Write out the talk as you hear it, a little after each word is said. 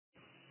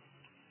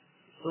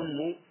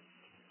ثم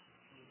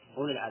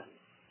أولي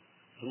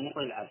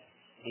العزم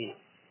هنا.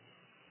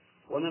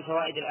 ومن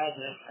فوائد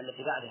الآية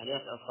التي بعدها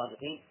ليسأل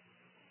الصادقين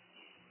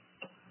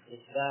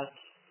إثبات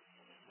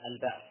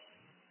البعث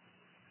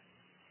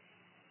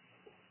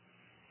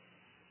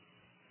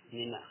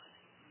من الناس.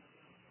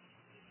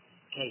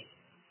 كيف؟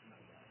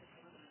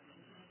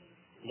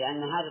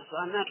 لأن هذا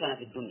السؤال ما كان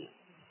في الدنيا،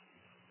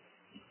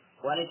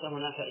 وليس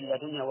هناك إلا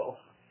دنيا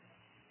وأخرى،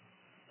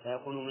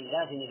 فيكون من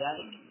لازم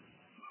ذلك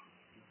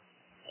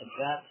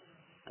إثبات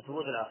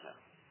ثبوت الآخرة.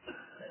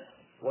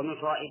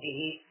 ومن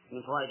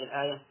فوائد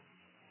الآية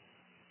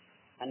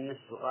أن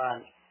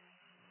السؤال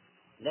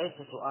ليس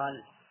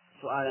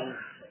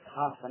سؤالا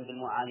خاصا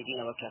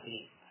بالمعاندين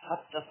والكافرين،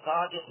 حتى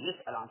الصادق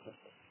يسأل عن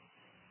صدقه،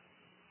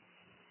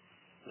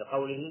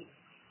 لقوله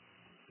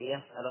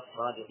ليسأل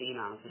الصادقين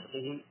عن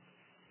صدقهم.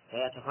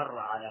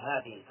 فيتفرع على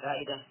هذه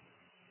الفائدة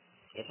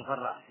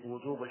يتفرع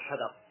وجوب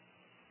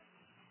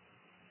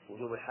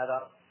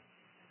الحذر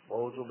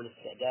ووجوب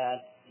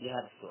الاستعداد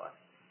لهذا السؤال.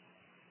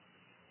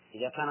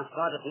 إذا كان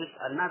الصادق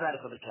يسأل ما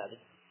ذلك بالكاذب؟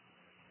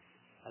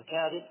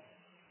 الكاذب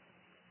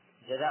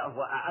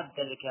جزاؤه أعد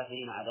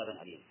للكافرين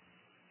عذابا أليما،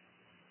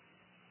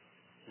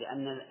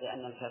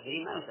 لأن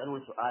الكافرين ما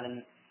يسألون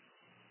سؤالا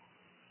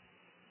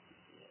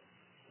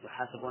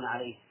يحاسبون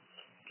عليه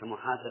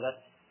كمحاسبة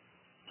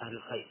أهل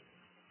الخير.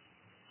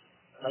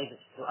 طيب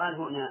السؤال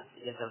هنا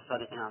يسأل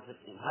الصادقين عن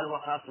صدقهم، هل هو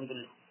خاص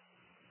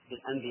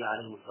بالأنبياء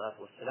عليهم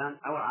الصلاة والسلام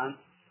أو عام؟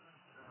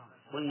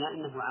 قلنا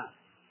إنه عام،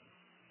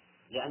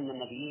 لأن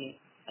النبيين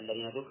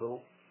الذين ذكروا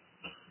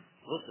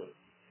رسل،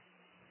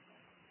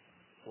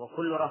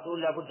 وكل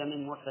رسول لا بد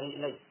من مرسل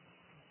إليه،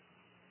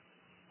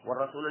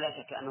 والرسول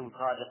لا شك أنه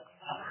صادق،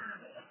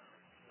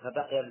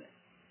 فبقي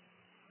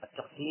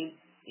التقسيم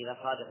إلى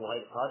صادق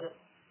وغير صادق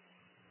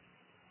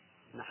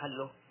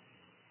محله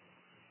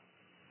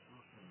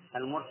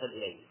المرسل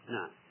إليه.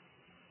 نعم.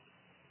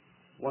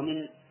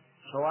 ومن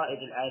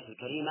فوائد الآية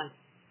الكريمة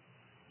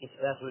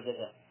إثبات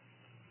الجزاء،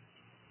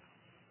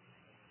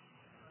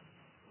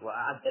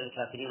 وأعد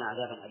للكافرين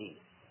عذابا أليما.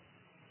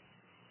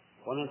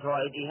 ومن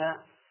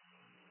فوائدها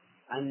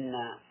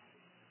أن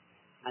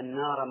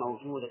النار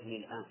موجودة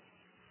الآن،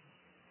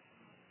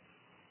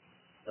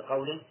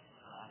 بقوله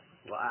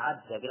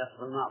وأعد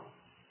بلفظ الماضي،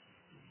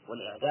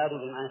 والإعداد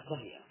بمعنى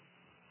التهيئة،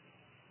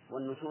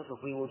 والنصوص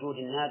في وجود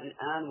النار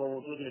الآن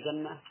ووجود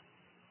الجنة،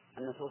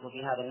 النصوص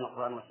في هذا من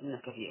القرآن والسنة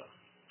كثيرة،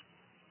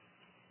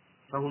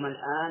 فهما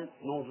الآن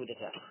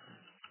موجودتان،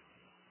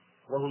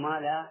 وهما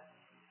لا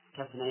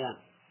تثنيان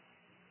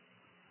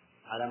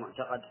على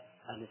معتقد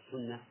أهل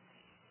السنة،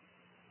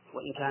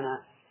 وإن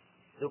كان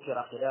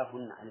ذكر خلاف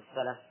عن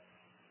السلف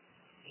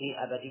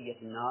في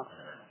أبدية النار،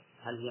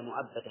 هل هي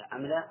مؤبدة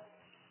أم لا،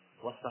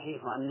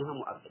 والصحيح أنها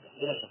مؤبدة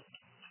بلا شك.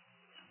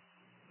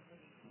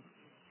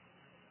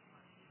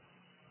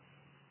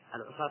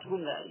 العصاة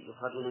هم لا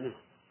يخرجون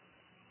منها،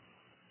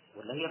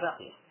 ولا هي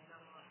باقية،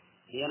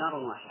 هي نار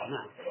واحدة.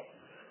 نعم.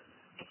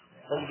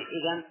 طيب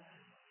إذن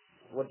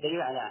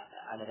والدليل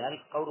على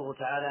ذلك قوله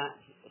تعالى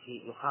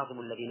في يخاطب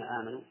الذين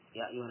آمنوا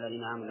يا أيها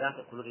الذين آمنوا لا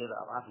تأكلوا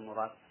الربا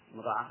أضعافا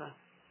مضاعفة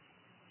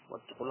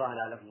واتقوا الله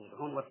لعلكم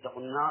تفلحون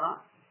واتقوا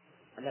النار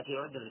التي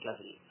أعدت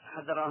للكافرين.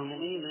 حذر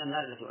المؤمنين من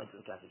النار التي أعدت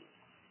للكافرين.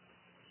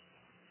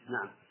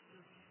 نعم.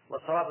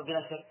 والصواب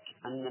بلا شك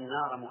أن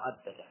النار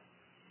مؤبدة،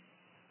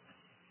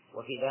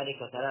 وفي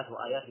ذلك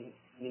 3 آيات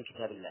من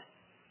كتاب الله،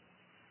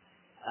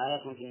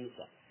 آية في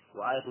النساء،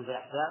 وآية في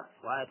الأحزاب،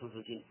 وآية في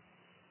الجن.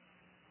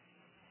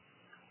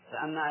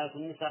 فأما آية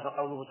النساء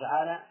فقوله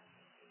تعالى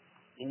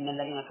إن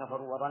الذين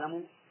كفروا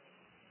وظلموا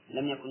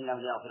لم يكن الله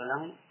ليغفر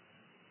لهم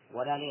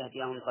ولا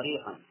ليهديهم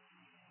طريقا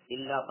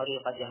إلا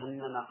طريق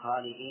جهنم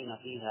خالدين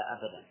فيها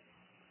أبدا.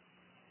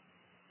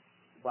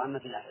 وأما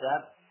في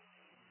الأحزاب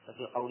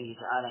ففي قوله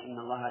تعالى إن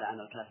الله لعن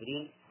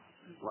الكافرين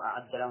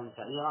وأعد لهم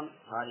سعيرا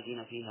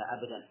خالدين فيها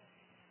أبدا.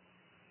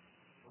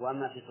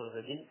 وأما في سورة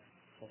الجن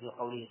ففي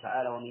قوله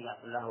تعالى ومن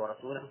يعص الله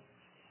ورسوله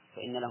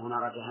فإن له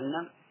نار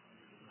جهنم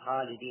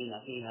خالدين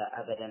فيها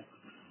أبدا.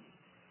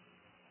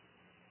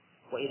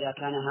 وإذا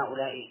كان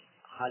هؤلاء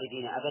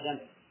خالدين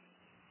أبدا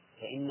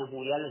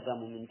فإنه يلزم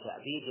من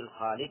تأبيد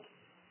الخالد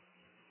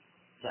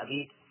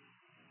تأبيد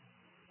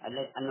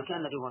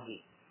المكان الذي هو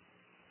فيه.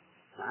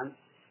 نعم.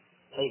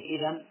 طيب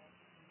إذن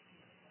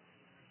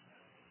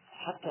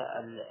حتى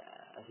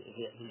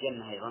في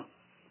الجنة أيضا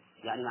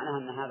يعني معناها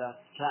أن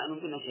هذا كائن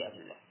بمشيئة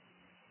الله.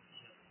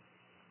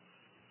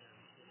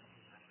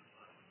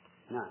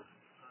 نعم.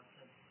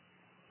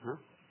 ها؟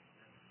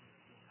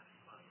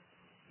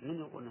 من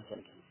يقول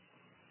مثلا؟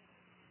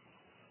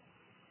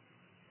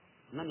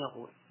 من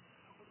يقول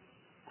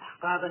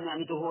أحقابا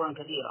يعني دهورا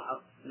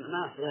كثيرا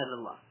ما أحسنها إلا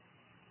الله.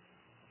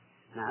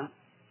 نعم.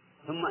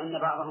 ثم إن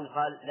بعضهم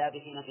قال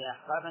لابثين فيها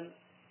أحقابا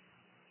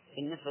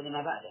بالنسبة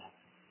لما بعدها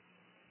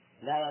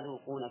لا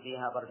يذوقون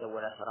فيها بردا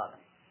ولا شرابا،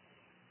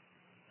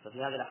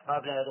 ففي هذه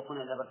الأحقاب لا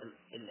يذوقون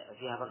إلا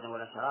فيها بردا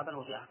ولا شرابا،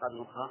 وفي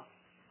أحقاب أخرى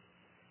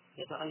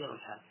يتغير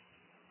الحال.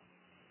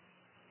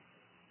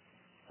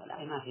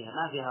 فلا ما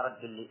فيها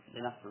رد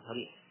لنفس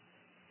صريح.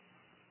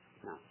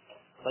 نعم.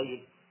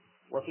 طيب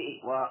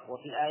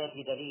وفي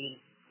الآية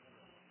دليل.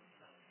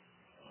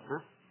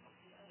 ها؟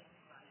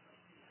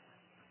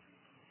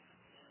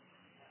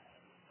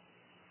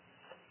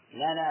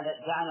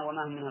 لا جعل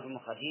وما هم منها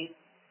بمخرجين.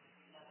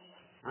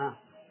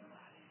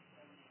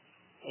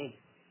 إيه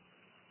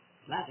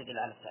ما تدل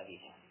على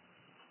التعبير.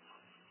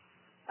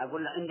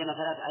 أقول عندنا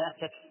 3 آيات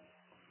تكفي.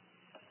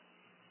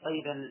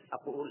 طيب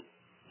أقول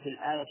في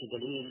الآية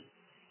دليل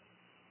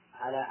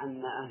على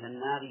أن أهل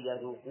النار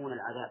يذوقون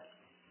العذاب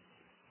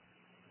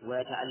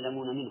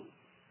ويتألمون منه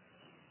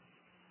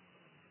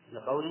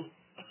لقوله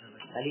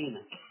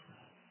أليما،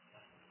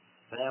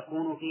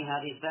 فيكون في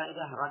هذه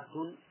الفائدة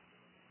رد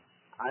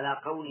على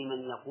قول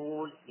من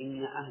يقول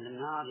إن أهل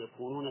النار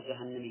يكونون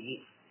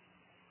جهنميين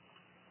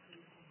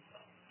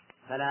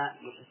فلا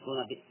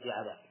يحسون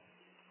بعذاب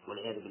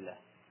والعياذ بالله.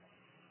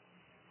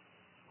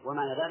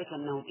 ومعنى ذلك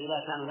أنهم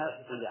إذا كانوا لا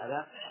يحسون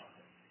بعذاب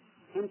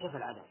انتفى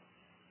العذاب،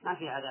 ما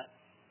في عذاب.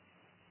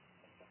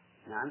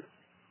 نعم.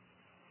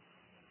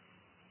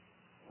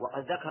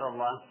 وقد ذكر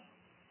الله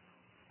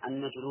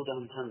أن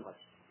جلودهم تنضج،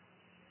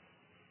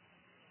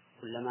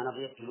 كلما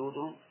نضجت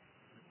جلودهم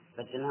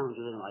بدلناهم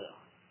جلودا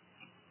غيرها،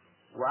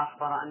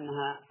 وأخبر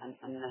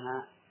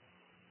أنها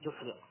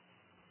تفرق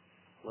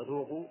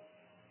وذوقوا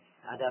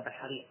عذاب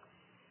الحريق.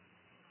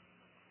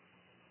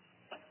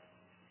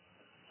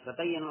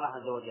 فبين الله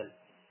عز وجل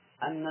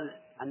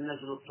أن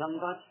الجلود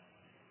تنضج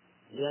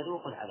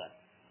ليذوقوا العذاب،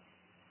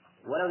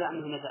 ولولا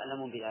أنهم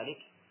يتألمون بذلك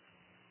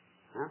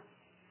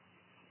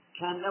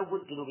كان لو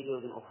بدلوا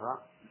بجلود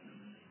أخرى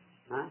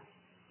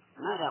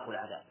ما ذاقوا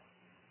العذاب.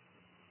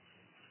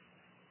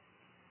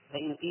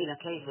 فإن قيل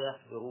كيف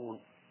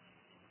يصبرون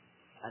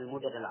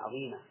المدد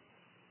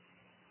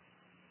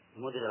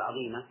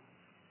العظيمة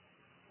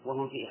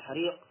وهم في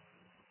حريق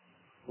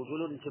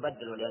وجلود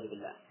تبدل والعياذ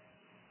بالله؟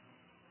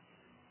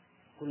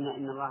 قلنا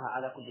إن الله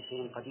على كل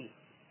شيء قدير،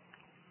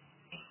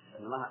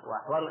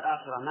 وأحوال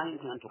الآخرة ما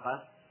يمكن أن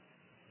تقاس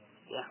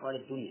بأحوال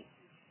الدنيا.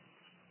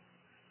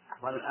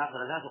 أحوال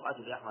الآخرة لا تقاس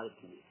بأحوال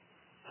الدنيا.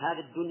 هذه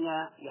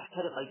الدنيا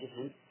يحترق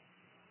الجسم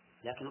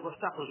لكن الروح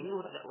تخرج منه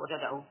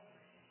وتدعو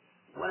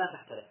ولا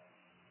تحترق.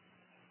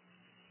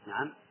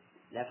 نعم.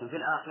 لكن في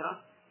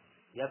الآخرة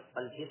يبقى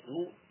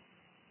الجسم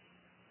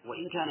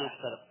وإن كان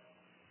يحترق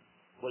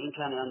وإن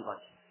كان ينضج،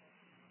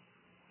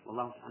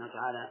 والله سبحانه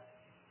وتعالى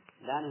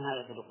لا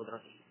نهاية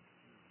لقدرته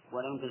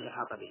ولا يمكن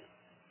الإحاطة به.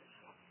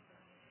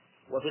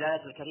 وفي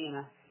الآية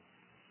الكريمة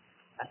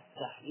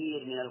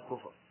التحذير من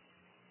الكفر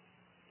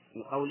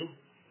من قوله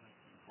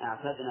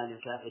أعتدنا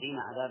للكافرين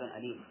عذابا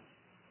أليما،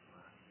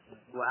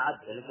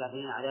 وأعد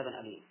للكافرين عذابا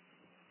أليما.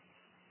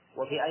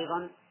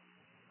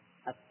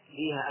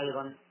 فيها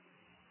أيضا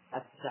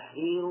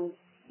التحذير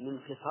من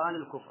خصال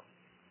الكفر،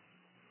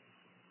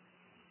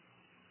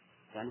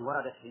 يعني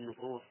وردت في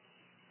النصوص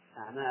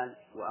أعمال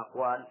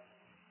وأقوال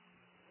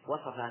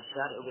وصفها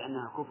الشارع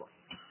بأنها كفر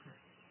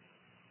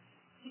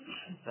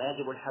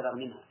فيجب الحذر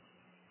منها.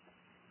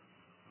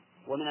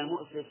 ومن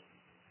المؤسف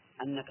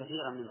أن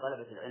كثيرا من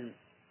طلبة العلم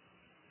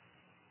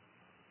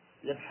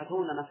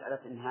يبحثون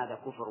مسألة إن هذا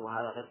كفر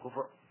وهذا غير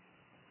كفر،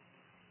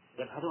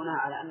 يبحثونها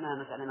على أنها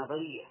مسألة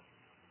نظرية،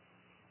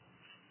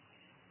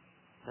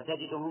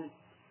 فتجدهم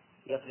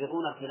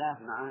يفرضون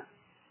الخلاف مع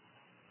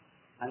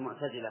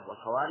المعتزلة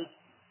والخوارج.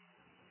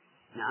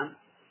 نعم.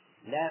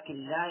 لكن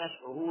لا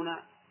يشعرون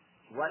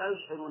ولا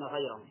يشعرون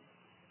غيرهم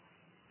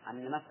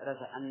أن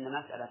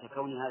مسألة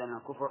كون هذا من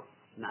الكفر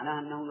معناها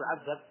أنه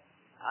يعذب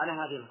على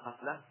هذه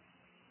الخصلة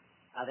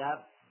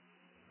عذاب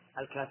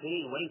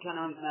الكافرين، وإن كان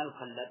ما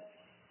يخلد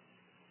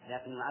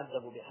لكن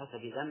يعذب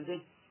بحسب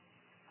ذنبه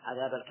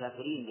عذاب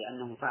الكافرين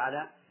لأنه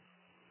فعل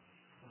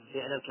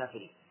فعل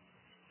الكافرين.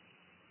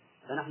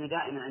 فنحن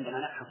دائما عندما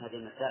نبحث هذه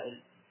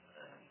المسائل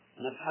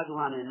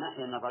نبحثها من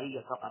الناحية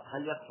النظرية فقط،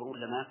 هل يكفر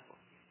ولا ما يكفر،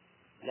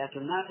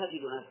 لكن ما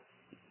تجدنا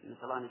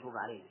نسأل الله أن يتوب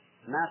علينا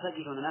ما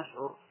تجدنا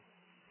نشعر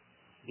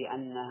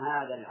بأن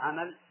هذا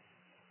العمل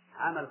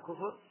عمل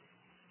كفر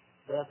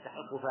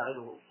فيستحق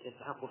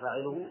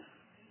فاعله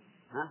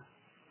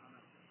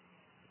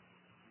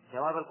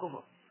ثواب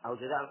الكفر أو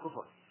جزاء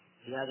الكفر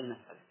في هذه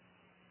المسألة.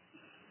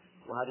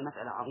 وهذه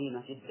مسألة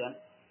عظيمة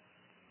جدا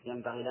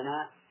ينبغي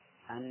لنا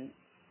أن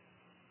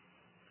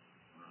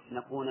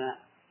نكون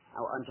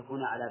أو أن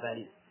تكون على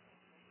بالنا.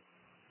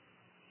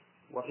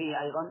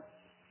 وفيه أيضا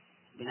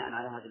بناء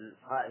على هذه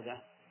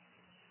القاعدة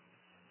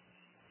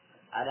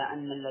على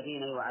أن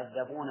الذين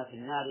يعذبون في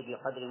النار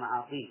بقدر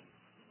معاصيهم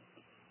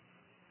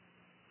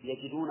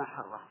يجدون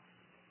حرها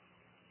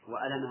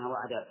وألمها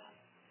وعذابها،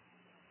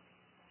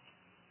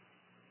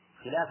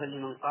 خلافا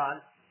لمن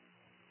قال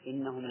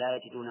إنهم لا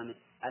يجدون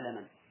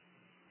ألما.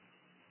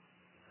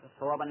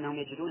 الصواب أنهم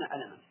يجدون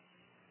ألما.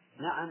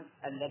 نعم،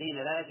 الذين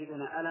لا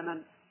يجدون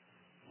ألما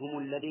هم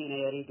الذين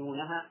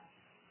يريدونها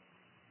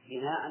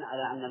بناء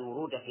على أن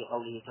الورود في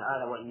قوله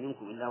تعالى وإن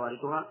منكم إلا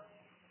واردها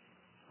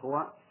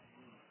هو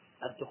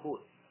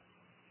الدخول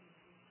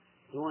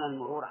دون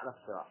المرور على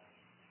الصراط.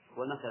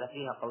 والمسألة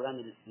فيها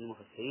قولان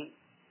للمفسرين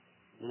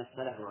من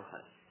السلف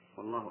والخلف،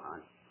 والله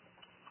أعلم.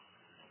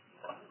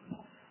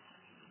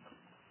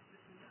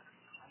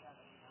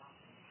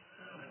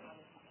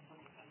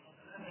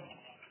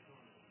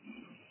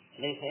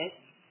 ليس إيش؟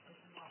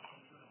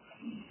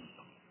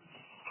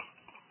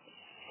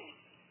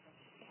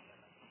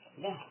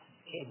 لا،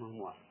 كيف هو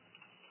موافق؟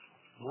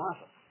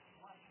 موافق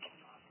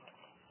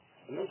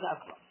ليس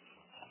أكبر،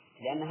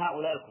 لأن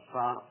هؤلاء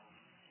الكفار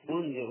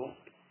أنذروا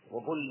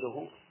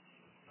وبلغوا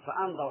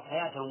فأمضوا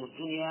حياتهم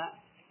الدنيا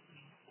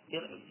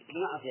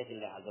بمعصية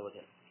الله عز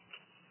وجل،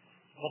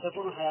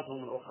 فتكون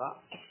حياتهم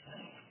الأخرى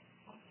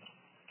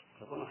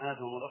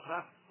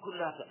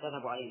كلها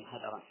تذهب عليهم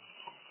حذرا،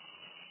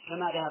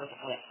 كما ذهبت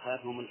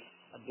حياتهم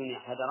الدنيا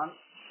حذرا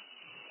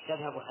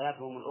تذهب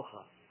حياتهم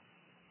الأخرى.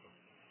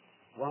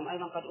 وهم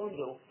أيضا قد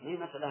أنذروا، من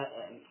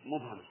مسألة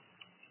مبهمة،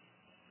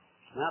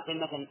 ما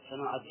قيمة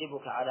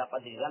سنعذبك على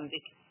قدر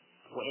ذنبك،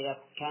 وإذا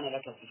كان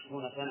لك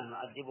 60 سنة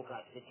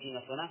نعذبك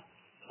 60 سنة،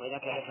 وإذا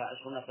كان لك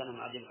 20 سنة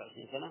نعذبك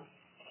 20 سنة،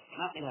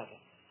 ما قيل هذا،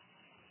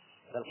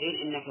 بل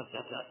قيل إنك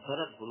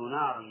ستدخل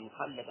نارا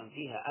مخلدا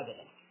فيها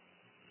أبدا.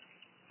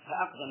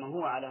 فأقدم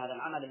هو على هذا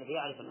العمل الذي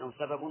يعرف أنه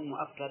سبب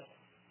مؤكد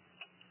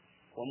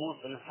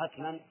وموصل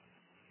حتما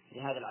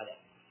لهذا العذاب،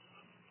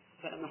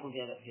 فلم يكن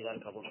في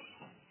ذلك ظلم.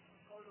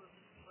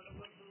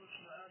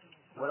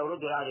 ولو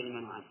ردوا العذاب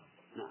لمن عنه.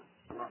 نعم.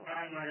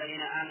 يا أيها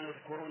الذين آمنوا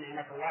اذكروا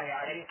نعمة الله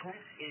عليكم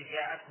إذ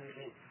جاءتكم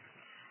جنود.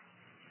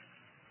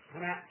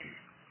 هنا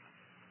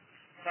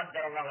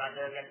صدر الله عز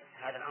وجل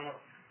هذا الأمر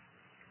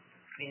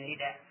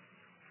بالنداء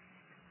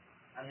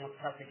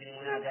المتصل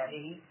المنادى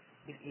به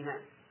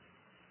بالإيمان.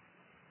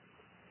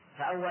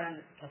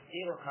 فأولا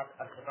تفسير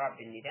الخطاب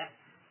بالنداء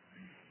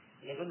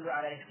يدل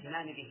على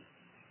الاهتمام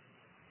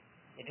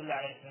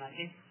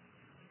به،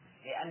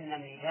 لأن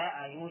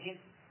النداء يوجب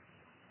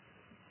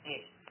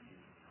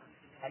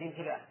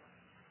الانتباه،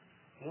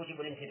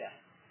 يوجب الانتباه.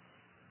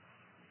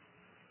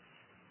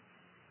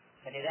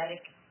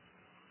 فلذلك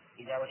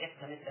إذا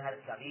وجدت مثل هذا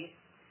التعبير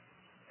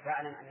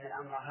فاعلم أن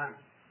الأمر هام.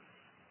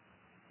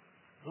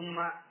 ثم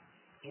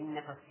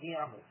إن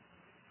تفسيره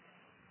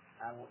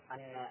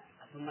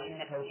ثم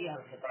إن توجيه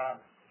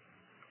الخطاب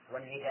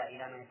والنداء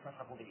إلى من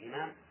اتصفوا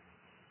بالإيمان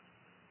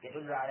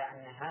يدل على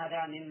أن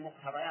هذا من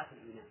مقتضيات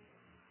الإيمان،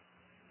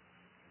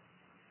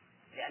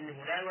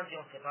 لأنه لا يوجه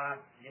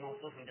الخطاب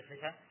لموصوف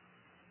بصفة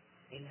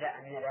إلا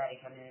أن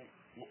ذلك من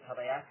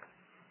مقتضيات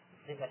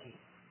صفته.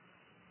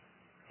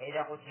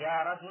 فإذا قلت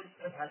يا رجل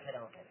افعل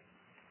كذا وكذا،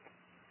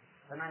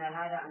 فمعنى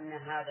هذا أن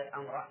هذا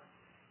الأمر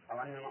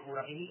أو أن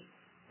المأمور به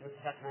من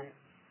صفات من؟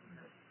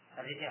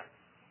 الرجال.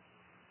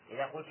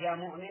 إذا قلت يا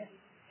مؤمن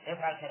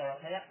افعل كذا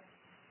وكذا،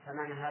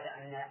 فمعنى هذا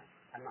أن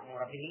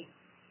المأمور به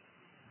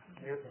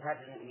من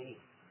صفات المؤمنين.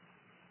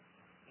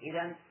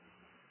 إذن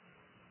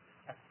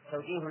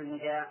توجيه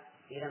النداء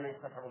إلى من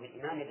اتصفوا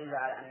بالإيمان يدل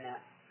على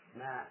أن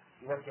ما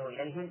يوجه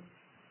إليهم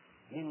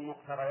من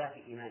مقتضيات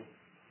إيمانهم.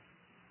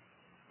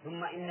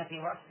 ثم إن في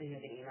وصفهم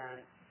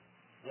بالإيمان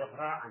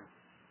إغراء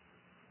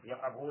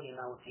لقبول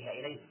ما وجه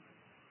إليه،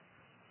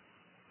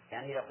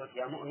 يعني إذا قلت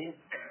يا مؤمن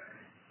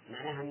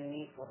معناها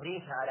أني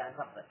أغريك على أن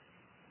تقبل،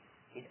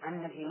 إذ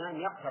أن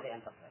الإيمان يقتضي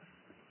أن تقبل،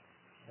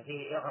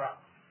 ففيه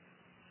إغراء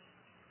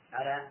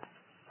على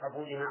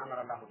قبول ما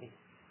أمر الله به.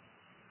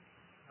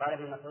 قال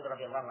ابن مسعود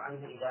رضي الله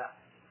عنه إذا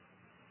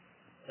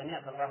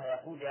سمعت الله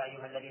يقول يا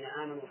أيها الذين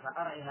آمنوا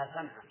فأرعها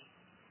سمعك،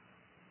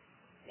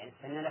 يعني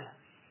استنى لها،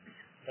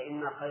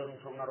 فإما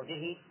خير تؤمر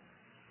به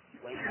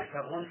وإما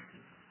شر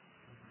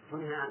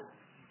تنهى عنه.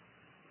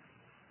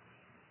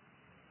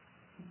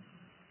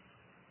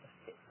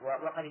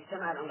 وقد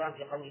اجتمع الأمران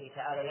في قوله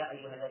تعالى يا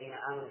أيها الذين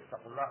آمنوا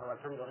اتقوا الله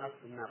ولتنظر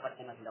نفس ما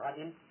قدمت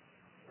لغد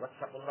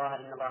واتقوا الله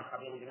إن الله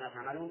خبير بما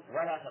تعملون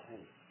ولا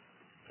تكونوا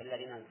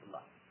كالذين نسوا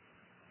الله.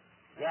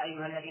 يا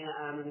أيها الذين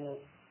آمنوا،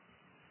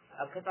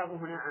 الخطاب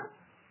هنا عام،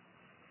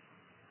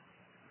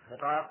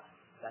 خطاب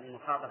يعني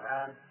مخاطب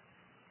عام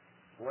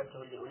موجه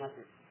لأناس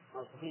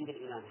موصوفين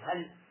بالإيمان.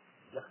 هل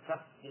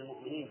يختص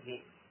بالمؤمنين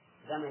في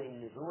زمن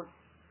النزول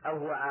أو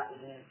هو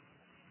عائد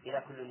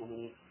إلى كل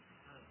المؤمنين؟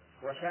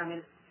 هو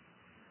شامل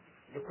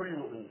لكل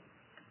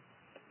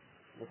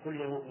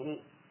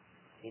المؤمنين،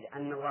 إذ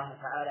أن الله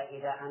تعالى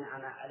إذا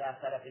أنعم على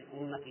سلف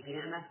الأمة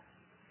بنعمة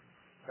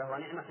فهو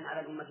نعمة على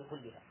الأمة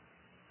كلها.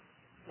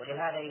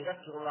 ولهذا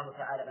يذكر الله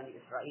تعالى بني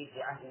إسرائيل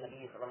في عهد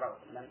النبي صلى الله عليه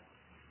وسلم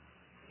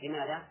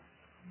بماذا؟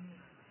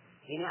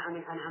 بنعم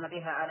أنعم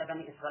بها على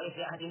بني إسرائيل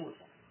في عهد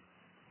موسى،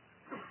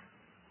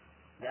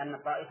 لأن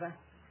الطائفة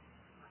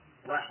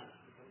واحدة.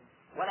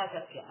 ولا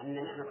شك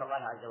أن نعمة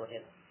الله عز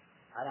وجل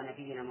على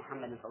نبينا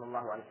محمد صلى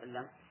الله عليه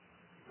وسلم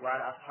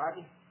وعلى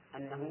أصحابه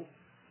أنه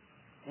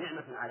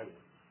نعمة عليه،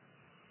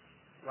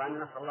 وأن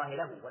نصر الله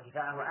له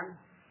ودفاعه عنه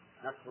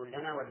نصر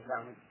لنا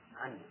ودفاعه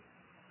عنه.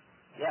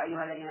 يا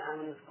أيها الذين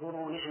آمنوا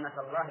اذكروا نعمة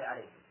الله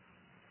عليكم.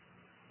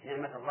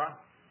 نعمة الله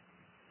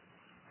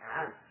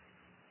عام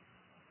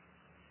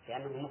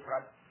لأنه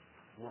مفرد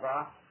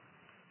مضاف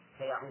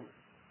فيعم،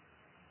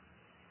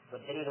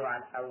 والدليل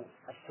أو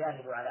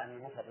الشاهد على أن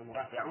المفرد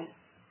المضاف يعم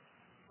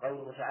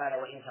قوله تعالى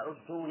وإن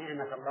تعدوا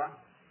نعمة الله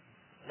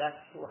لا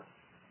تحصوها.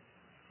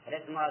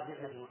 فليس مراد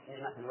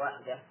نعمة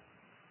واحدة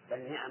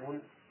بل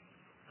نعم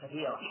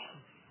كثيرة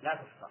لا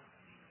تحصى.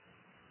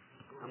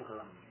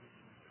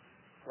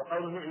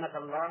 وقول نعمة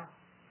الله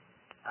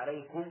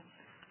عليكم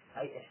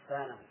أي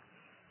إحسانه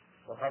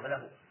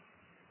وفضله.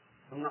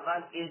 ثم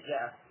قال إذ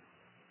جاء.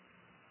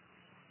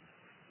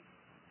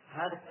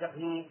 هذا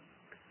التقييد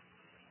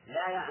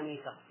لا يعني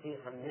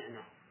تخصيص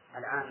النعمة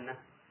العامة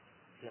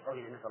في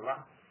قول نعمة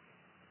الله،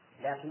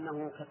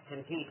 لكنه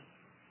كالتمثيل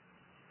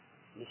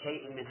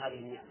لشيء من هذه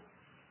النعمة.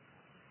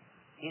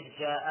 إذ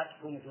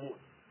جاءتكم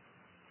جنود،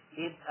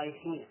 إذ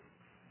أي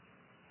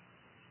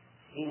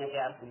حين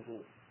جاءتكم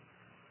جنود،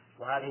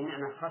 وهذه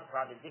النعمة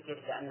خاصة بالذكر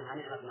لأنها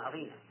نعمة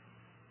عظيمة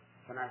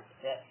كما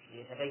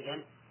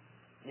يتبين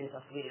من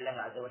تصوير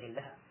الله عز وجل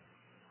لها.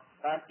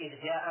 قال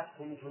إذ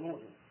جاءتكم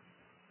جنود.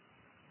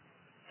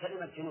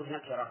 كلمة جنود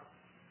نكرة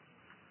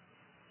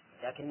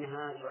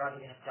لكنها يراد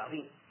بها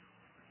التعظيم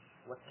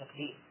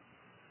والتكبير،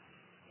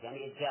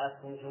 يعني إذ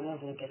جاءتكم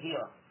جنود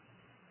كثيرة،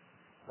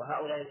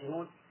 وهؤلاء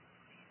الجنود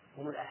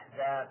هم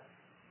الأحزاب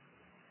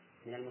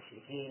من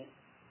المشركين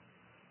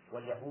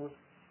واليهود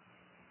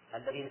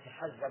الذين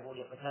تحزبوا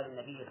لقتال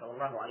النبي صلى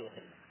الله عليه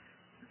وسلم.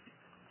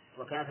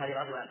 وكانت هذه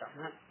الغزوة عبد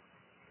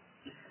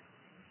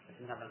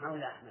الرحمن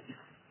ولا أحمد؟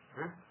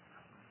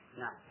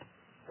 نعم.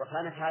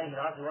 وكانت هذه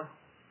الغزوة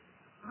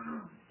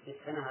في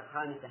السنة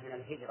الخامسة من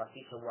الهجرة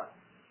في شوال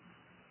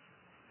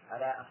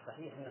على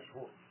الصحيح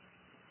المشهور،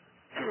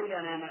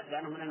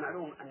 لأنه من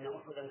المعلوم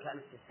أن أحدا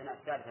كانت في السنة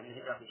الثالثة من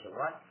الهجرة في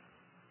شوال،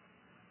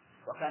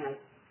 وكان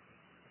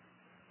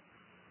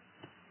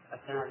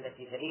السنة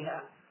التي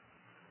تليها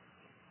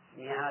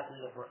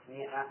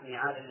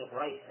ميعاد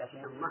لقريش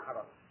لكنهم ما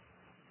حضروا.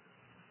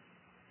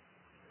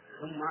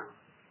 ثم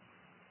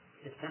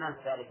في السنة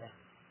الثالثة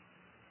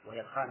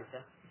وهي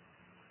الخامسة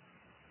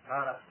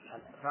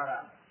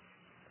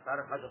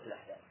صارت غزوة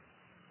الأحزاب،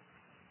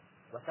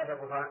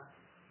 وسببها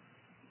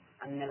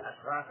أن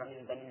الأشراف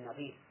من بني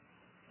النضير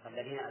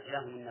الذين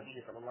أجلاهم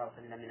النبي صلى الله عليه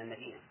وسلم من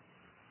المدينة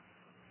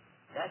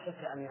لا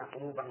شك أن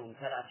قلوبهم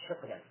امتلأت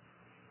شقدا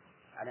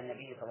على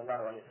النبي صلى الله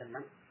عليه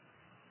وسلم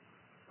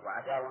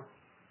وعداوة.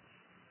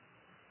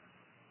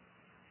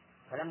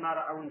 فلما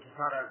رأوا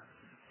انتصار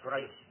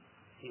قريش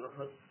في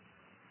أحد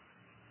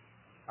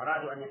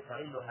أرادوا أن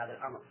يستغلوا هذا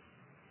الأمر،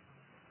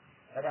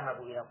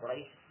 فذهبوا إلى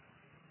قريش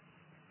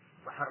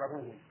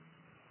وحرضوهم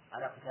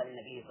على قتال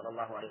النبي صلى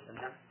الله عليه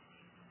وسلم،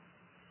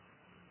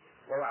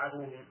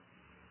 ووعدوهم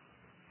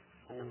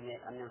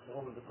أن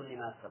ينصروهم بكل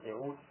ما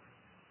يستطيعون،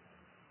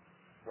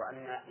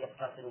 وأن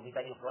يتصلوا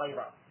ببني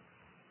قريظة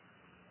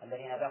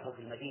الذين بقوا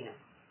في المدينة،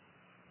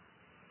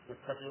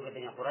 يتصلوا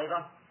ببني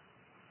قريظة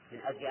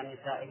من أجل أن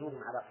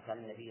يساعدوهم على قتال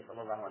النبي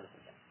صلى الله عليه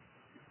وسلم.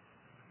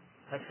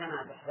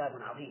 فاجتمعت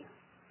أحزاب عظيمة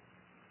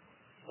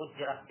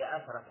قدرت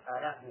ب10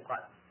 آلاف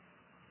مقاتل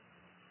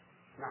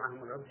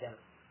معهم العدة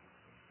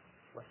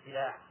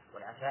والسلاح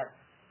والعتاد،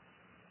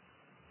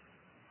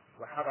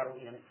 وحضروا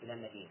إلى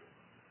المدينة.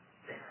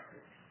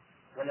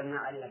 ولما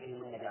علم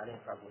بهم النبي عليه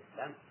الصلاة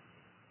والسلام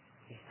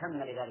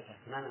اهتم لذلك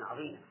اهتماما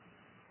عظيما،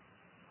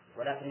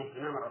 ولكن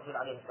اهتمام الرسول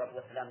عليه الصلاة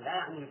والسلام لا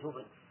يعني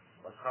الجبن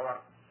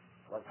والخور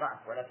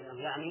والضعف،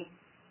 ولكنه يعني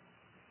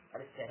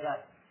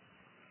الاستعداد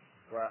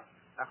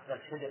وأخذ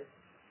الحذر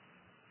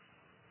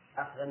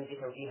أخذا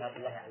بتوجيهات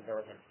الله عز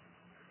وجل،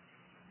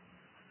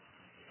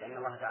 لأن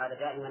الله تعالى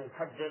دائما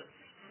يحذر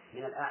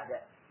من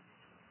الأعداء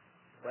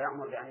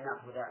ويأمر بأن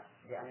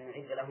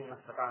نعد لهم ما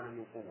استطعنا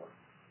من قوة.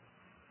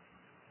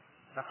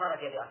 فخرج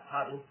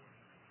بأصحابه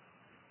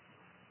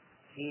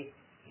في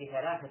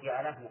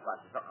 3000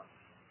 مقاتل فقط،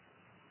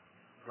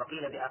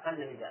 وقيل بأقل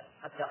من ذلك،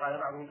 حتى قال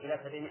بعضهم إلى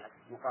 700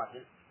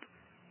 مقاتل،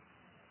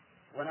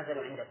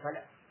 ونزلوا عند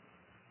الفلع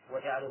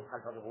وجعلوه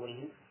خلف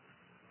ظهورهم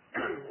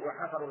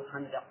وحفروا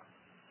الخندق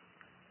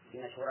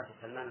بمشورة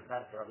سلمان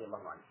الفارسي رضي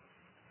الله عنه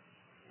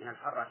من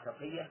الحرة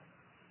الشرقية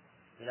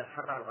إلى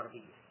الحرة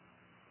الغربية،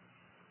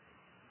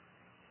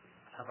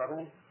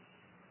 حفروه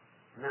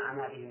مع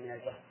ما به من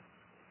الجهد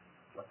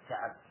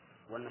والتعب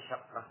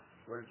والمشقة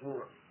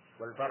والجوع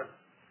والبرد.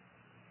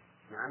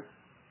 نعم.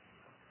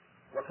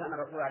 وكان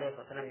الرسول عليه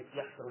الصلاة والسلام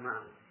يحفر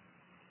معه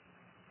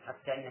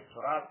حتى إن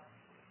التراب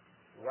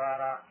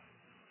وارى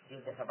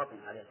جلدة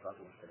بطن عليه الصلاة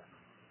والسلام.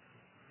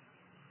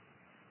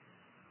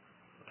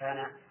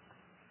 وكان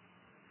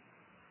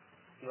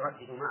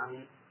يردد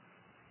معهم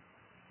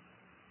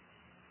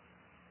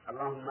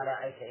اللهم لا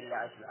عيش إلا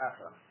عيش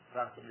الآخرة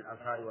فاغفر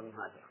للأنصار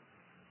والمهاجر.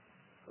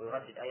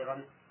 ويردد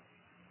أيضا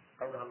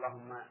قولها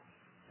اللهم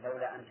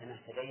لولا أنت ما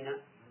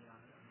اهتدينا.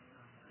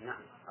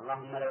 نعم.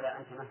 اللهم لولا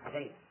أنت ما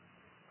اهتدينا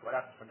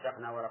ولا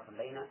تصدقنا ولا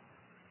صلينا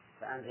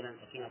فأنزل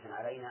سكينة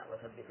علينا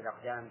وثبت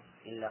الأقدام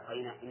إن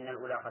لاقينا إن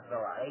الأولى قد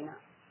بغوا علينا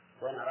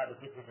وإن أرادوا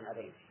فتنة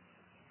أبينا.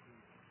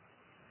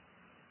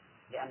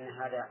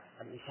 لأن هذا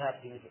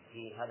الإنشاد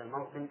في هذا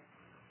الموطن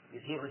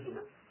يثير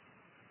الهمم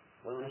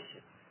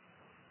وينشط،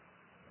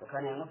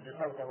 وكان يمد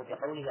صوته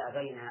بقوله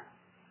أبينا.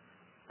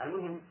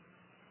 المهم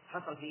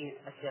حصل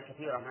فيه أشياء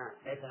كثيرة ما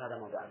ليس هذا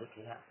موضوع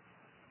ذكرها،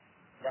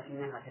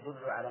 لكنها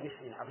تدل على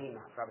محن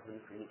عظيمة أصابت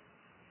المسلمين،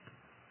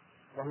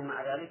 وهم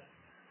مع ذلك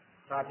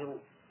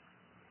صابرون.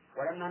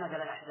 ولما نزل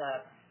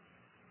الأحزاب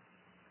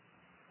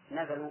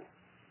نزلوا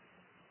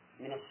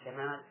من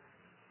الشمال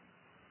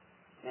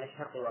من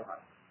الشرق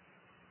والغرب،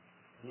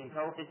 من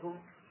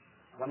فوقكم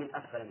ومن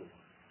أسفل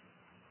منكم.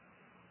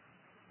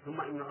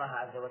 ثم إن الله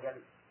عز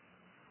وجل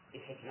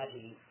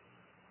بحكمته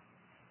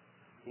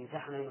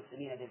امتحن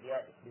المسلمين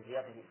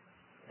بزيادة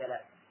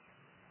بلاء،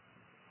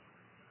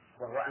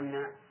 وهو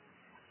أن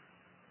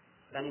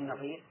بني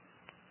النضير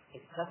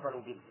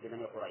اتصلوا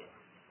ببني قريظة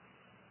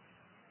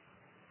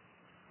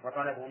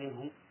وطلبوا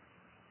منهم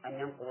أن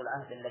ينقضوا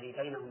العهد الذي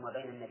بينهم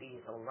وبين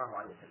النبي صلى الله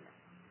عليه وسلم،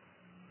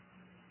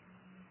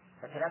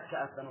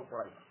 فتلكأت بنو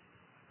قريظة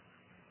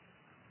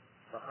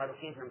فقالوا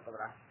كيف ننقض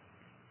العهد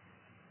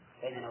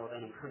بيننا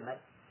وبين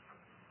محمد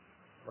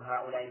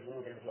وهؤلاء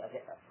الجنود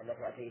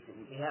التي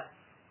أتيتم بها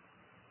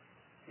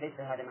ليس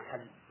هذا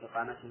محل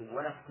إقامتهم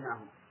ولا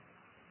فتناهم،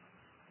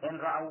 إن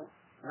رأوا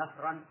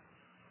نصرا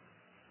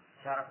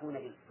شاركونا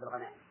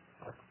بالغنائم،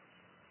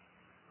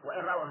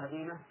 وإن رأوا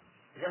هزيمة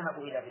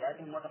ذهبوا إلى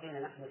بلادهم وبقينا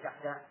نحن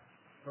تحت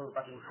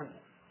سلطة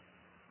محمد.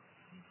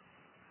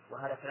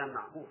 وهذا كلام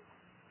معقول،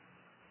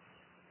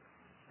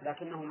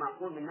 لكنه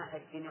معقول من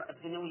ناحية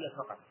الدنيوية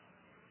فقط،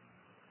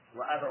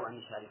 وأبوا أن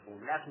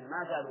يشاركون، لكن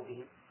ما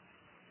زالوا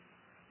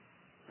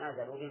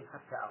بهم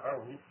حتى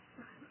أغروهم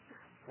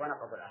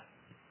ونقضوا العهد،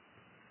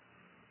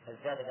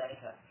 فازداد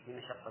ذلك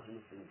بمشقة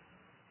المسلمين.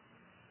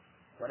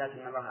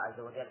 ولكن الله عز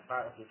وجل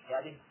قال في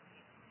كتابه: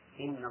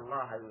 إن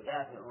الله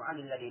يدافع عن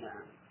الذين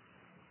آمنوا.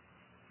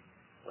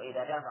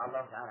 وإذا دافع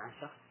الله تعالى عن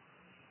شخص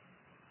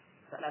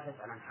فلا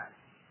تسأل عن حاله،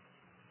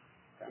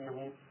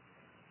 فإنه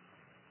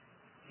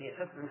في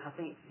حسن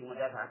حصين في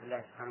مدافعة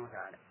الله سبحانه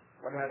وتعالى.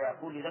 ولهذا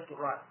يقول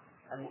يذكر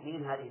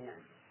المؤمنين هذه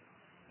النعم: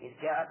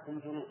 إذ جاءتكم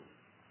جنود،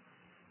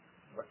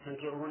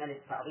 والتنكير هنا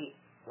للتعظيم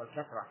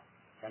والكثرة،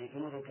 يعني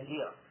جنود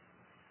كثيرة،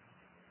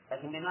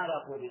 لكن بماذا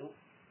قوبلوا؟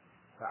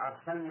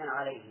 فأرسلنا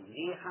عليهم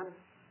ريحا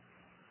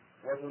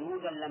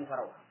وجنودا لم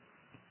تروها.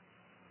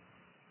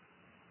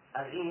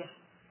 الريح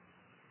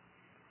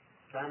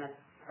كانت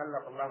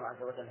سلط الله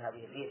عز وجل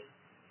هذه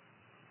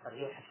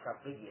الريح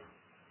الشرقية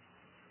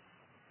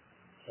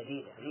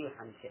شديدة،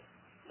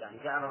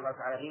 يعني جعل الله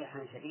تعالى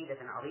ريحا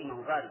شديدة عظيمة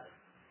وباردة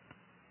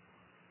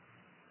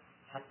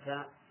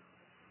حتى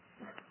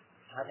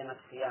هدمت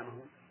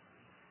خيامهم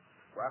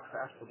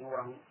وأكفأت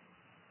قدورهم،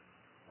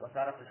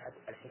 وصارت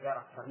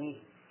الحجارة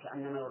ترميهم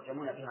كأنما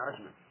يرجمون بها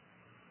رجما،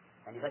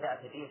 يعني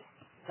بدأت الريح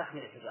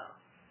تحمل الحجارة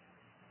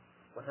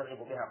وتضرب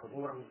بها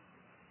قدورهم،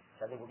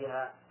 تضرب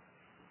بها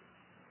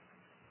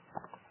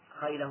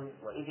خيلهم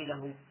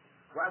وإبلهم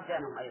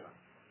وأبدانهم أيضا،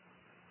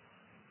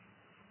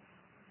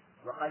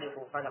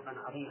 وخلقوا خلقا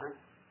عظيما.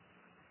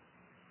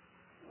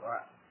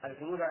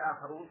 والجنود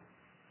الآخرون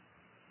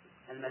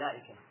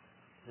الملائكة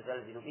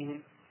تزلزل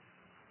بهم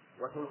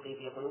وتلقي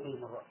في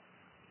قلوبهم الرعب،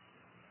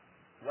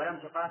 ولم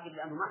تقاتل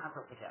لأنه ما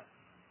حصل قتال،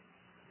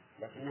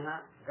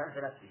 لكنها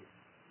زلزلت بهم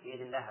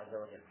بإذن الله عز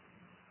وجل.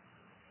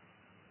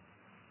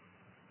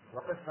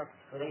 وقصة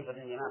حذيفة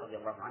بن اليمان رضي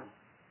الله عنه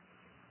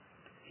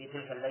في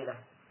تلك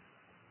الليلة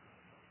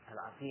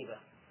العصيبة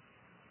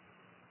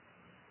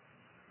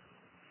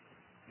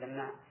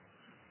لما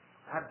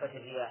هبت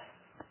الرياح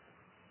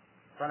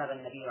طلب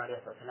النبي عليه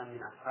الصلاة والسلام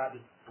من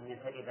أصحابه أن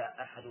ينتدب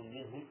أحد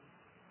منهم،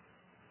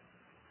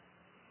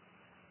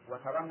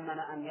 وتضمن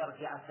أن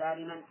يرجع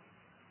سالما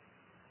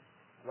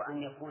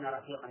وأن يكون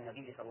رفيق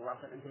النبي صلى الله عليه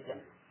وسلم في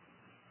الجنة،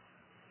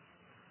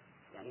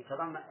 يعني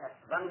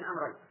ضمن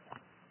أمرين: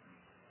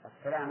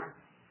 السلامة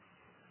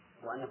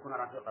وأن يكون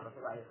رفيق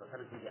الرسول عليه الصلاة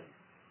والسلام في الجنة.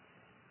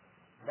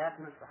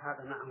 لكن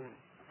الصحابة معهم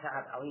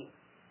تعب عظيم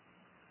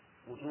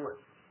وجوع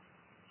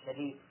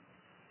شديد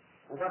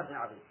وبرد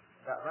عظيم،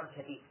 برد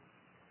شديد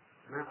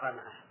ما قام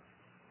أحد.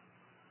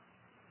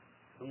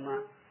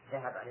 ثم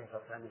ذهب عليه الصلاة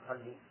والسلام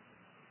يصلي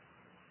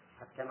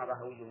حتى مضى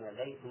هوي من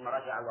الليل، ثم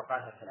رجع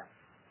وقال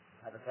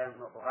هذا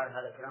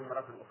الكلام مرة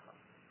أخرى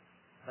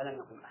فلم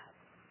يقم أحد،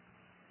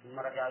 ثم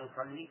رجع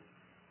يصلي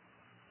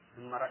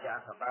ثم رجع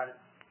فقال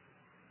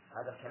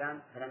هذا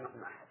الكلام فلم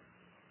يقم أحد،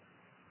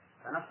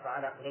 فنص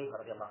على حذيفة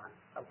رضي الله عنه: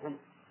 قم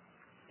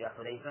يا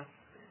حذيفة.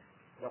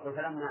 يقول: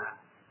 فلما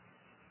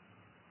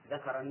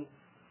ذكرني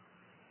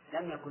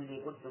لم يكن لي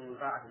بد من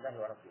طاعة الله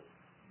ورسوله،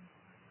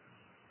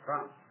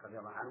 قام رضي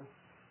الله عنه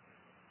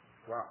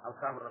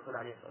وأوصاه الرسول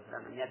عليه الصلاة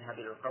والسلام أن يذهب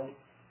إلى القوم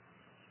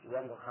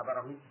وينظر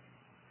خبرهم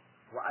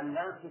وأن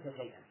لا يخفف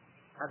شيئا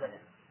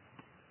أبدا.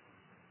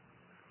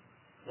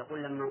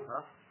 يقول: لما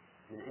انصرف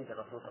من عند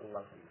الرسول صلى الله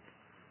عليه وسلم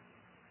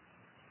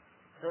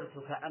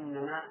صرت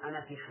كأنما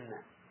أنا في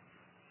حمام،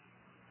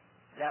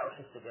 لا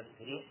أحس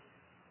بريح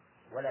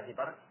ولا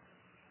ببرد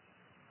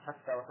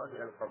حتى وصلت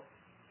إلى القوم.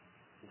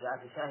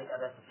 جاء يشاهد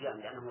أبا سفيان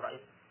لأنه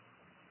رئيس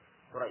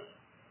قريش،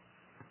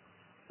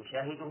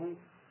 يشاهده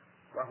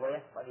وهو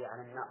يصطلي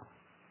على النار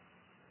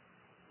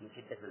من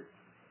شدة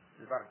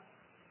البرد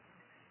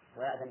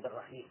ويأذن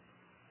بالرحيل،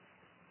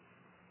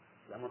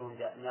 يأمرهم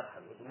بأن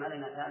يرحلوا، يقول: ما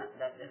لنا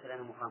ليس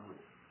لنا مقام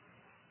هنا.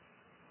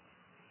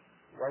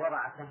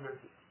 ووضع سهما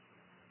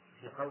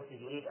في قوسه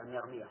يريد أن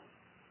يرميه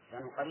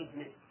لأنه قريب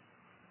منه،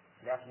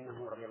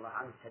 لكنه رضي الله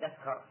عنه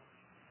تذكر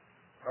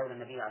قول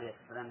النبي عليه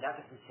الصلاة والسلام: لا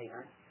تحدث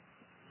شيئا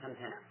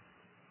فامتنع.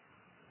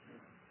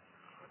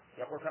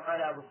 يقول: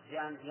 فقال أبو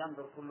سفيان: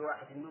 ينظر كل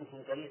واحد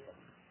منكم جليسا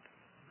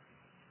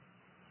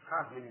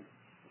خاف من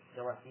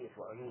جواسيس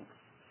وعيون،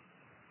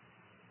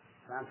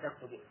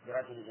 فأمسكت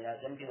برجل إلى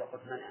جنبي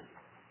وقلت من أنت؟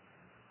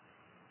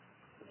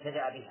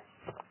 ابتدأ بها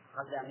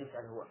قبل أن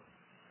يسأل هو،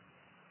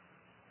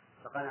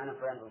 فقال أنا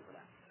فلان بن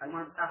فلان.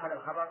 المهم أخذ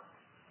الخبر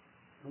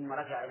ثم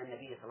رجع إلى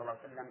النبي صلى الله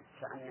عليه وسلم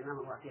كأنما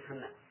هو في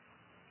حمام،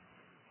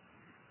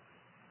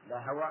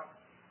 لا هوى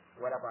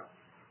ولا بر،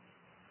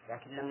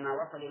 لكن لما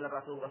وصل إلى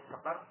الرسول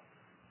واستقر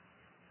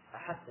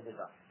أحس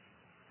بالبر.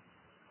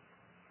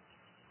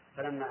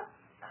 فلما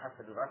أحس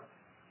بالبر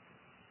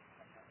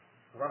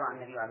وضع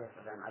النبي عليه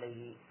الصلاة والسلام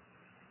عليه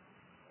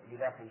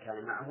لباسا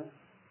كان معه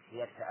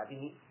ليدفع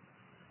به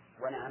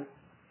ونام،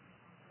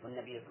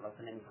 والنبي صلى الله عليه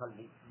وسلم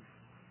يصلي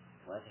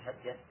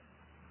ويتحدث.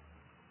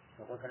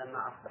 يقول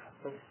فلما أصبح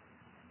الصبح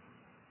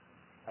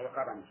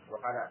أيقظني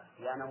وقال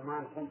يا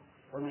نومان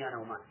قم يا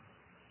نومان.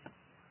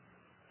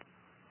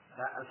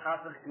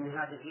 فالحاصل أن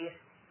هذه الريح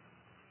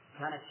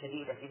كانت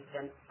شديدة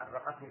جدا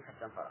أرقتهم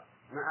حتى انفرط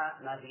مع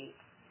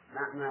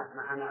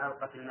ما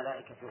ألقت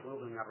الملائكة في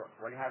قلوبهم من الرعب،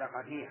 ولهذا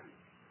قال ريحا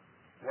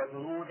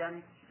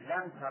وجنودا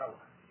لم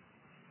تروها.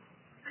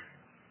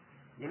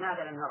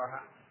 لماذا لم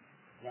نرها؟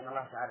 لأن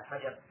الله تعالى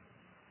حجب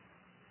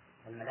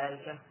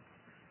الملائكة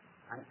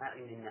عن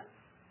أعين الناس،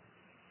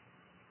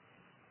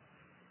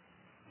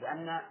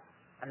 لأن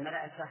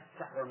الملائكة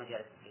تحضر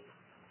مجالس الذكر،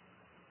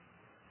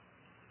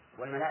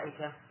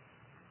 والملائكة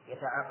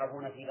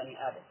يتعاقبون في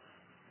بني آدم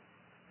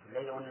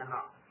الليل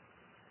والنهار،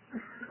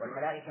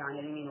 والملائكة عن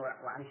اليمين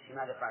وعن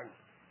الشمال قعيد،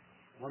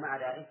 ومع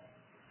ذلك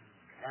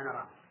لا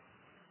نراهم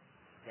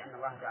لأن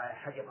الله تعالى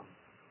حجبهم.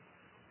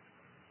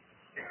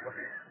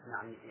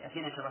 نعم،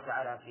 يأتينا إن شاء الله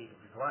تعالى في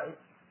الفوائد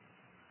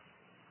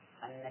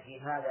أن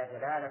في هذا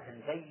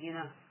دلالة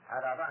بينة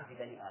على ضعف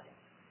بني آدم.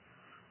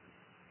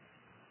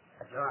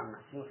 أجرام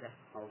محسوسة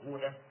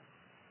موجودة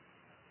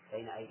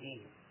بين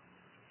أيديهم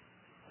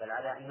بل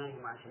على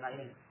إيمانهم وعن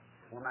شمائلهم،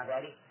 ومع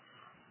ذلك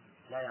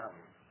لا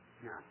يرون.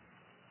 نعم.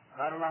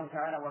 قال الله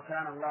تعالى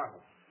وكان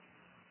الله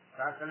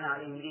فأرسلنا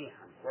عليهم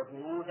ريحا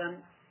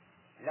وجنودا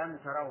لم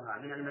تروها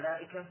من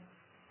الملائكة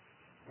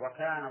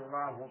وكان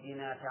الله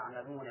بما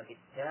تعملون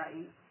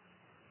بالتاء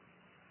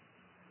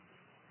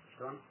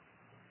شلون؟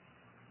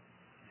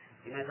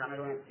 بما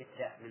تعملون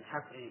بالتاء من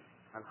حفر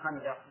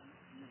الخندق،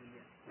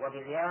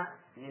 وبالياء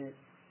من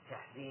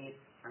تحذير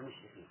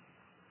المشركين،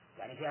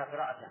 يعني فيها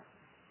قراءتان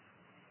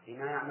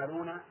بما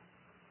يعملون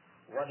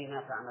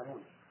وبما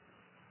تعملون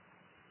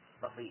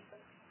بسيط.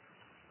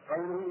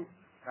 قوله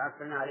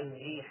فأرسلنا عليهم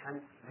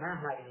ريحا، ما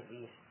هذه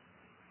الريح؟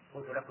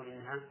 قلت لكم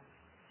إنها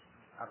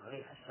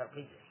الريح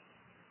الشرقية،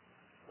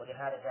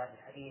 ولهذا جاء في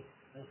الحديث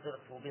إن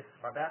صرت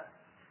بالصباء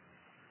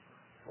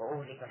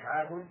وأهلك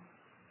عاد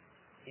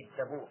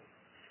بالدبور.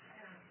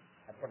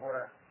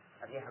 الدبور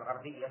الريح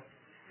الغربية.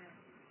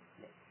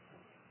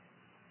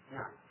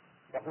 نعم.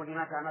 يقول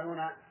بما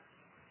تعملون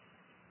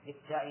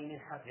بالتاء من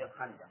حفر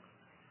الخندق،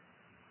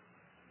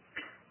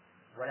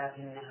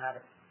 ولكن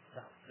هذا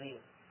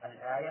تخصيص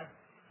الآية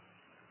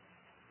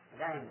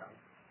لا ينبغي.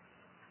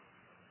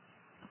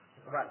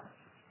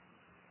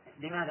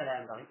 لماذا لا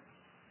ينبغي؟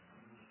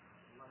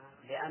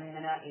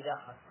 لأننا إذا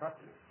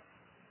خصصنا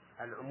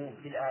العموم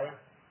في الآية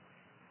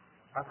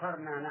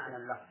قصرنا معنى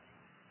اللفظ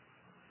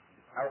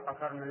أو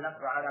قصرنا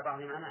اللفظ على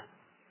بعض معناه،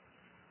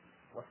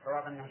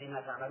 والصواب أنه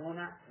بما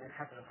تعملون من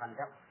حفر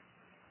الخندق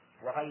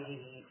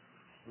وغيره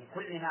من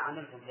كل ما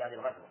عملتم في هذه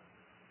الغزوة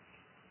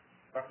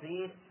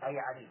بصير أي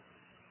عليم،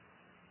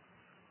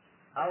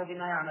 أو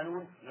بما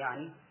يعملون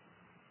يعني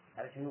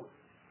الجنود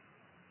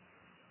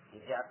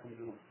إذ جاءتكم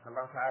جنود،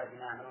 فالله تعالى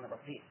بما يعملون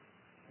بصير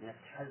من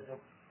التحزب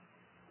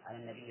على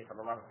النبي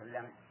صلى الله عليه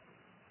وسلم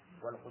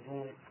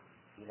والقدوم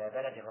إلى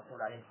بلد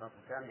الرسول عليه الصلاة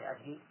والسلام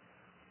لأجل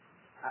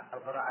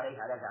القضاء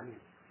عليه على زعمهم.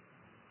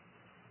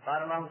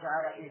 قال الله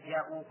تعالى إذ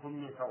جاءوكم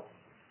من فوق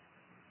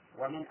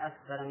ومن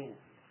أسفل منه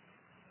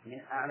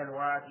من أعلى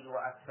الوادي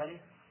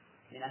وأسفله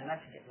من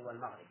المشرق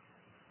والمغرب.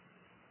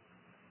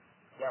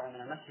 جاءوا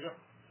من المشرق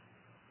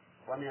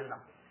ومن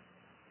المغرب،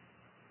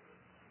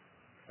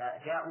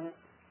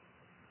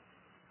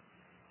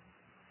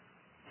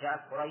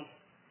 جاءت قريش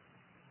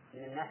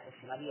من الناحية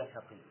الشمالية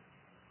الشرقية،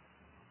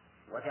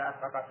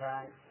 وجاءت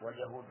غطفان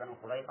واليهود بنو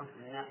قريظة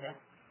من الناحية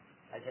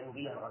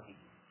الجنوبية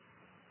الغربية،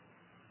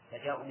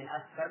 فجاءوا من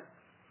أسفل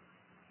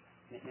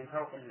من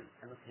فوق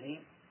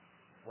المسلمين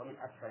ومن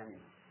أسفل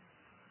منهم.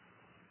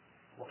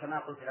 وكما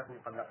قلت لكم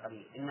قبل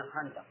قليل إن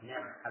الخندق من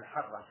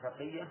الحرة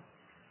الشرقية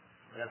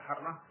إلى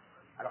الحرة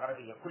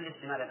الغربية، كل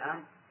الشمال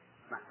الآن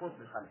محفوظ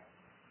بالخندق،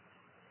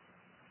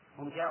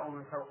 هم جاءوا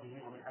من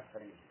فوقهم ومن أسفل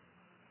منهم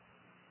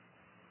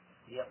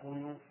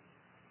ليكونوا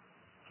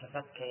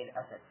كفكي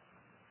الأسد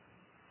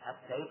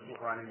حتى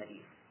يطلقوا عن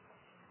النبي،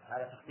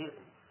 هذا تخطيط.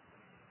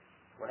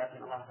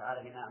 ولكن الله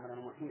تعالى بما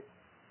يعملون محيط.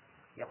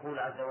 يقول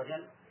عز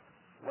وجل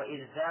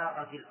وإذ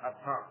زاغت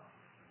الأبصار.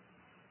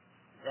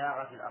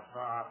 زاغت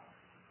الأبصار،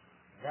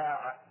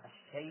 زاغ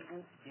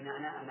الشيء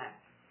بمعنى أمام،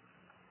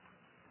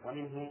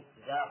 ومنه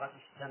زاغت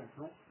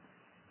الشمس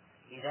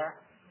إذا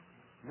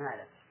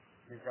مالت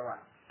للزوال،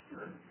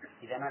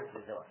 إذا مالت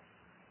للزوال.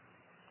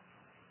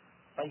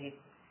 طيب،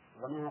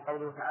 ومنه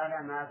قوله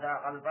تعالى ما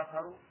زاغ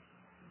البصر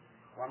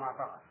وما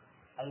طغى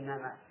أي ما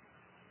مات.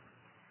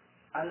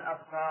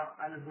 الأبصار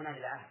هنا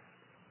للعهد،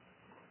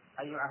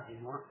 أي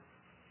عهد هو؟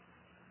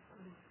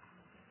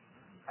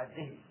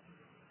 الذهن.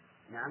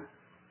 نعم،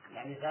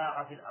 يعني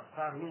زاغت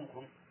الأبصار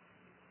منكم.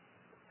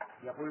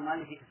 يقول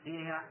المؤلف في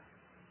تفسيرها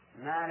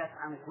مالت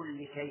عن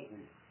كل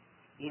شيء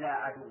إلى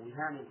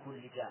عدوها من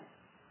كل جانب،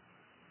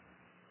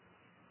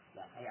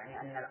 يعني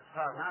أن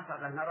الأبصار ما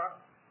صار له نظر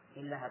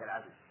إلا هذا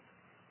العدو،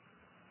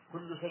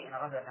 كل شيء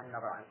غفلت عن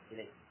النظر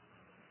إليه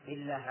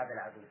إلا هذا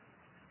العدو.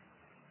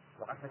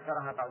 وقد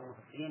فسرها بعض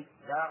المفسرين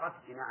زاغت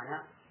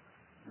بمعنى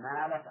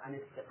مالت عن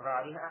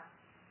استقرارها،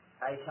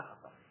 أي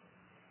شخصت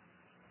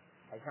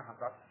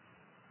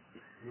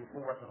من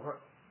قوة الرعب،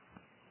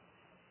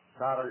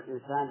 صار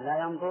الإنسان لا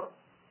ينظر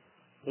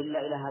إلا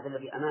إلى هذا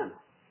الذي أمامه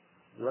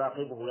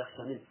يراقبه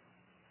ويخشى منه.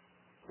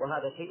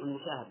 وهذا شيء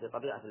مشاهد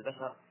بطبيعة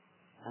البشر،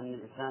 أن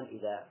الإنسان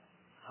إذا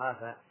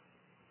خاف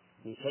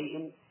من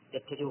شيء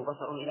يتجه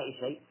بصره إلى أي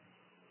شيء؟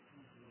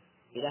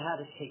 إلى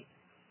هذا الشيء،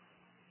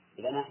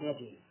 إلى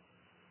ناحيته.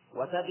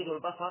 وتجد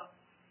البصر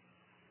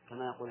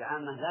كما يقول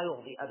العامة لا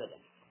يغضي أبدا،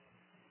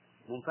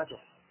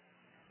 منفتح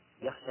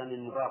يخشى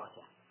من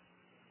مباغته.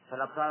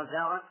 فالأبصار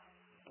زاغت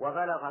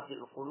وبلغت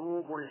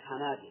القلوب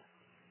الحناجر،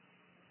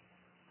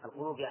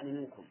 القلوب يعني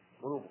منكم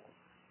قلوبكم،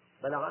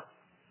 بلغت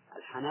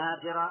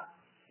الحناجر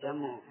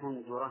جمع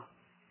حنجرة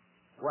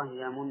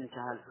وهي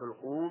منتهى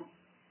الحلقوم.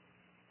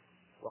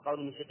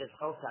 وقول من شدة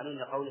الخوف تعليل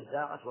لقوله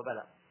زاغت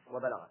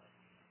وبلغت.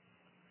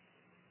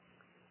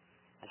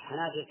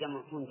 الحناجر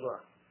جمع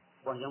حنجرة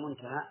وهي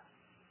منتهى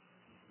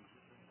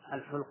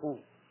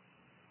الحلقوم،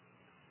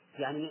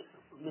 يعني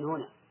من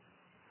هنا.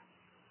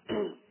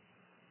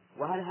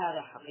 وهل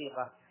هذا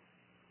حقيقة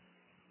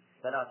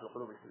بلغت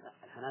القلوب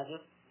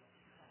الحناجر؟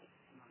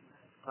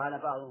 قال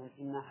بعضهم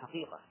إنها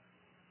حقيقة،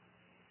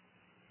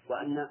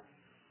 وأن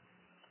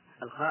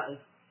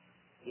الخائف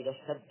إذا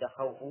اشتد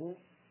خوفه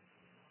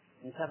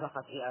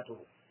انتفخت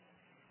رئته،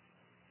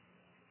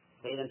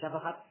 فإذا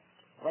انتفخت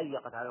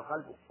ضيقت على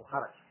القلب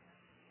وخرج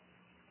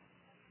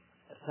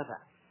ارتفع.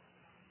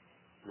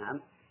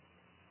 نعم،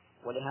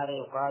 ولهذا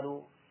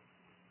يقال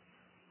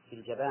في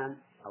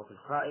الجبان أو في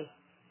الخائف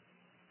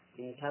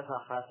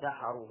انتفخ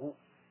سحره،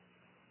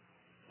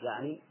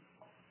 يعني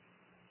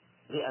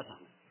رئته.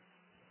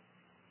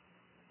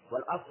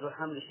 والأصل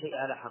حمل الشيء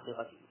على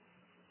حقيقته.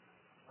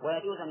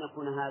 ويجوز أن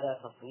يكون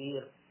هذا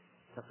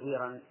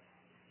تصويرا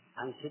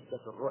عن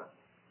شدة الرعب،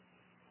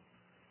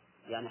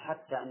 يعني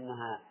حتى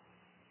أنها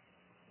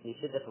من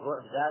شدة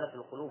الرعب زالت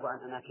القلوب عن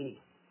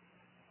أماكنها،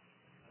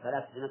 فلا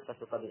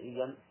تتنفس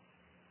طبيعيا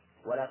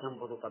ولا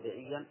تنبض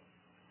طبيعيا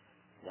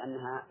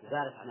لأنها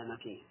زالت عن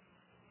أماكنها.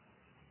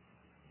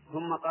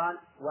 ثم قال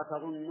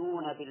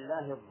وتظنون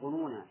بالله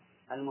الظنون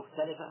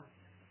المختلفة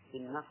في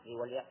النصر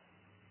واليأس.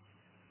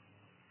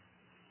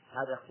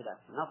 هذا اختلاف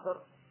نصر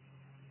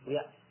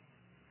ويأس.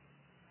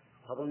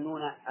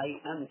 تظنون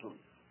أي أنتم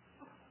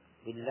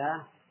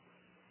بالله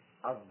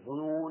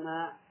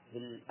الظنون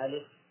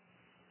بالألف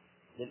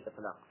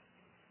للإطلاق،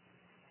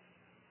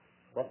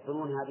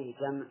 والظنون هذه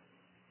جمع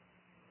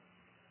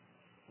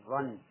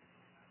ظن،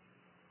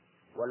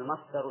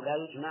 والمصدر لا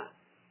يجمع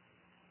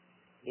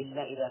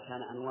إلا إذا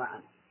كان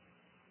أنواعا،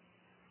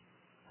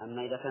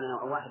 أما إذا كان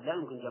نوع واحد لا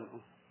يمكن جمعه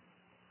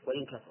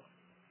وإن كثر،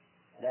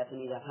 لكن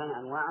إذا كان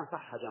أنواعا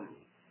صح جمعه.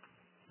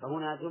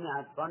 فهنا جمع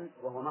الظن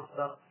وهو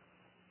مصدر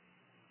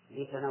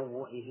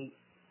لتنوعه،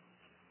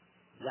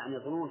 يعني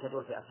ظنون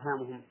تدور في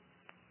أفهامهم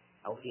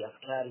أو في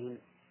أفكارهم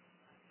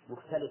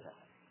مختلفة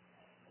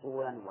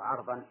طولا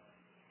وعرضا.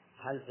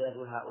 هل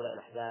سيزول هؤلاء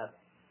الأحزاب؟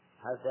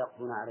 هل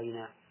سيقضون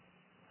علينا؟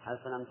 هل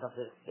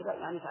سننتصر؟ إذا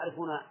يعني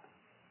تعرفون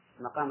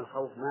مقام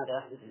الخوف ماذا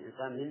يحدث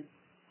للإنسان من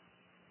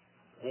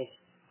إيش؟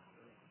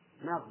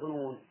 من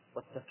الظنون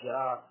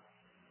والتفكيرات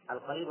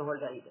القريبة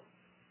والبعيدة.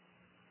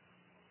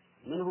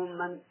 منهم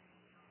من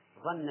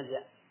ظن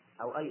اليأس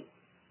أو أيضا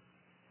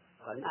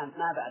قال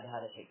ما بعد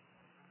هذا شيء،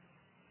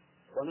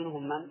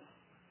 ومنهم من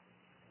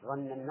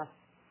ظن النصر.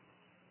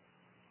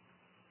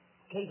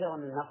 كيف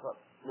ظن النصر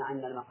مع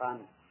أن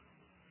المقام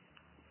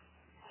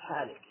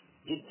حالك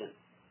جدا؟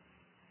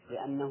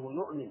 لأنه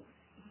يؤمن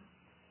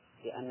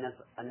بأن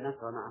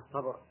النصر مع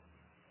الصبر،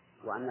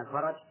 وأن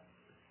الفرج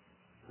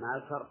مع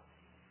الكرب،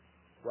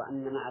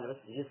 وأن مع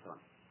العسر يسرا،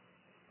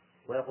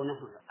 ويقول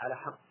نحن على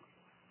حق.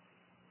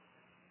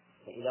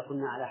 فإذا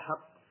كنا على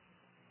حق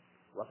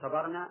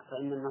وصبرنا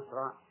فإن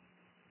النصر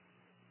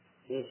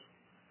إيش؟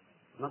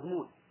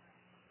 مضمون،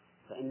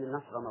 فإن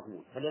النصر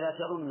مضمون، فلذا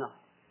يظن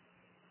النصر.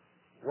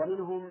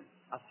 ومنهم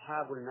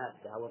أصحاب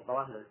المادة أو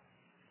الظواهر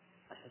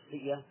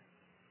الحسية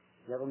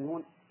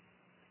يظنون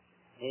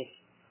إيش؟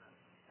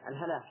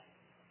 الهلاك،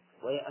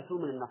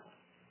 ويأتون من النصر،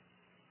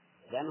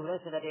 لأنه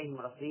ليس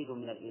لديهم رصيد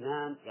من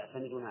الإيمان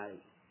يعتمدون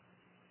عليه.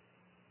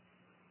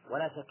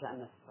 ولا شك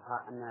أن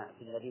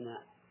في الذين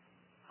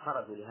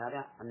خرجوا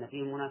لهذا أن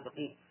فيهم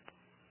منافقين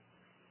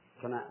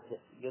كما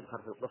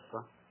يذكر في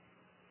القصة.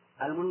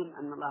 المهم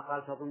أن الله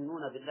قال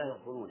تظنون بالله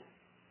الظنون،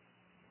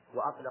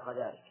 وأطلق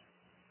ذلك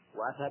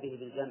وأتى به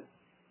بالجمع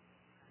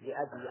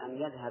لأجل أن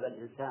يذهب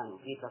الإنسان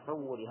في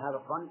تصور هذا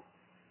الظن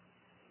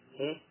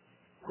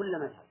كل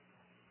مذهب،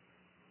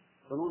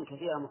 ظنون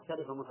كثيرة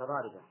مختلفة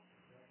متضاربة.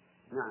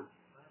 نعم،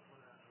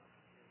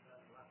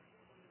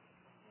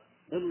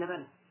 إلا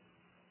بل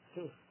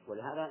كيف؟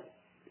 ولهذا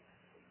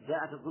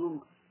جاءت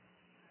الظنون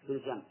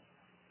بالجمع.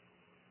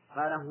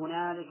 قال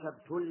هنالك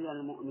ابتلي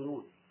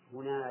المؤمنون.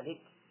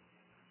 هنالك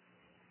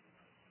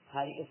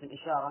هذه اسم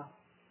إشارة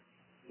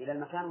إلى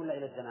المكان ولا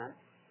إلى الزمان؟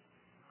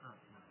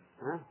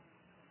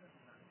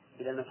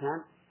 إلى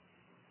المكان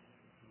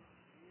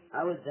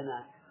أو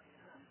الزمان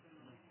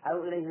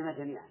أو إليهما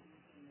جميعا.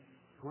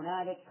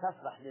 هنالك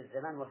تصلح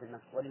للزمان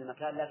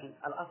وللمكان، لكن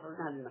الأصل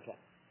أنها للمكان،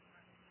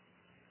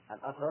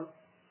 الأصل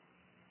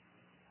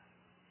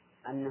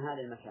أنها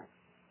للمكان.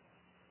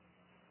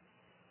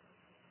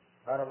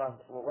 قال الله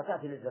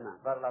وتأتي للزمان.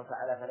 قال الله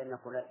تعالى فلم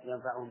يكن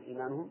ينفعهم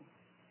إيمانهم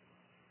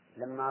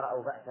لما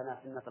رأوا بأسنا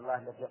سنة الله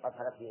التي قد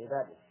خلت في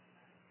عباده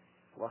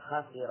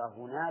وخسر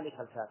هنالك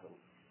الكافرون،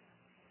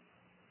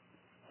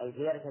 أي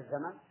في ذلك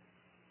الزمن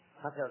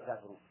خسر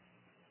الكافرون.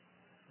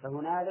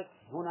 فهنالك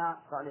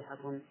هنا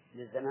صالحة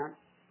للزمان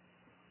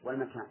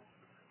والمكان،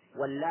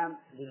 واللام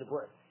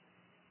للبعد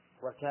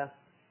والكاف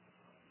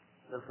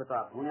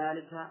للخطاب.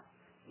 هنالك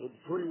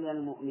ابتلي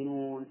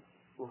المؤمنون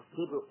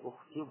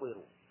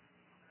اختبروا،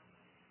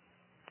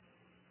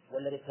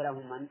 والذي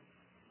ابتلاهم من؟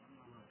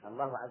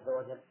 الله عز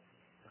وجل،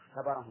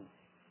 اختبرهم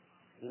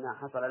بما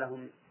حصل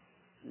لهم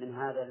من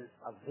هذا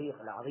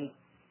الضيق العظيم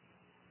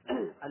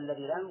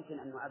الذي لا يمكن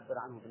أن نعبر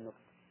عنه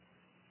بالنطق،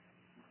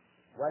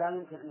 ولا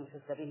يمكن أن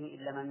يحس به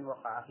إلا من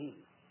وقع فيه.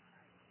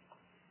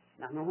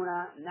 نحن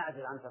هنا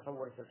نعجز عن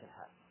تصور تلك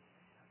الحال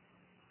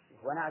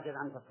ونعجز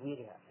عن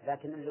تصويرها،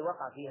 لكن اللي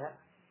وقع فيها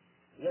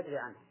يدري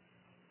عنه.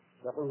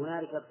 يقول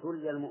هنالك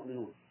ابتلي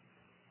المؤمنون،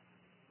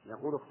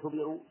 يقول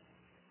اختبروا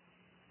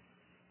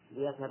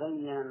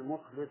ليتبين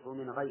المخلص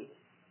من غيره،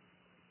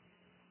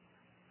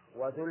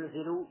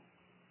 وزلزلوا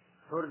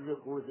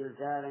حركوا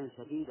زلزالا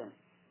شديدا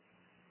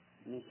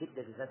من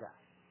شدة الفزع.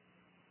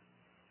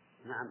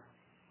 نعم،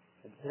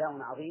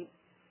 ابتلاء عظيم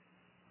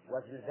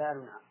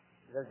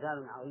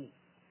وزلزال عظيم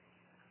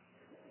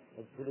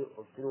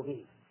ابتلوا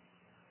به.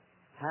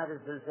 هذا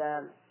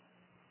الزلزال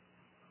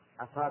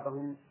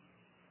أصابهم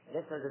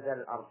ليس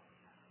زلزال الأرض،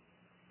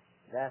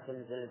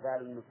 لكن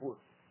زلزال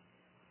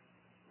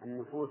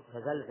النفوس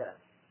تزلزلت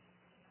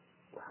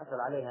وحصل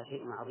عليها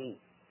شيء عظيم،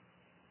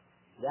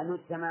 لأنه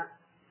اجتمع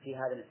في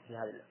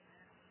هذه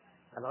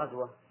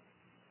الغزوة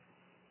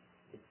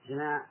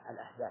اجتماع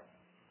الأحزاب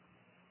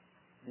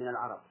من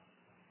العرب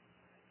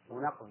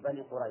ونقض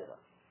بني قريظة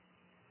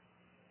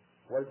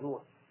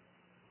والجوع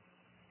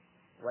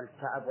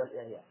والتعب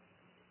والإعياء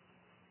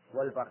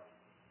والبرد.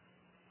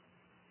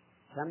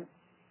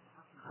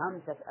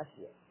 5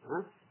 أشياء.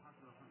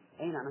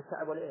 أي نعم،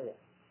 التعب والإعياء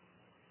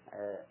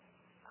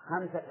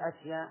 5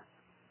 أشياء،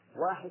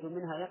 واحد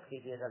منها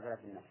يكفي في زلزلة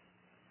النفس،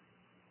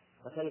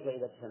 فكيف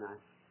إذا اجتمعت؟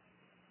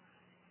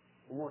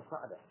 أمور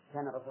صعبة.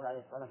 كان الرسول عليه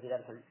الصلاة والسلام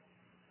في ذلك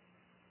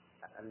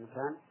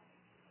المكان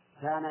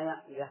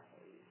كان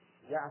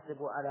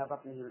يعصب على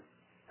بطنه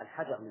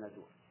الحجر من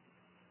الجوع.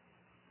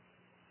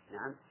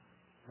 نعم،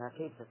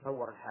 فكيف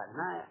تتصور الحال؟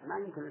 ما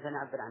يمكن أن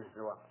يعبر عنه في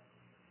الواقع.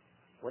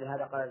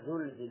 ولهذا قال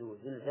زلزلوا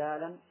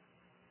زلزالا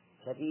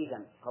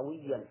شديدا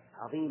قويا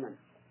عظيما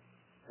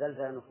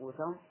زلزل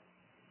نفوسهم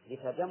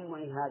لتجمع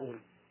هذه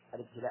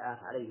الابتلاءات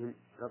عليهم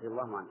رضي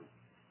الله عنهم.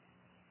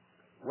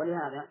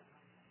 ولهذا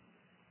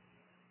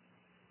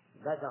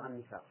بزغ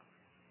النفاق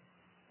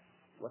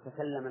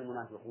وتكلم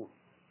المنافقون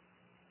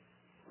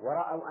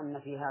ورأوا أن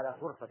في هذا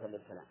فرصة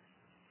للكلام،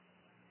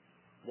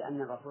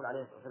 لأن الرسول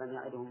عليه الصلاة والسلام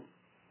يعدهم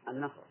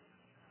النصر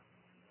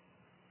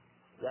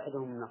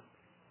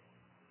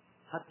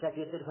حتى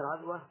في تلك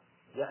الغزوة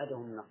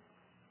يعدهم النصر.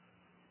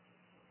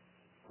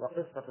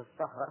 وقصة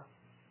الصخرة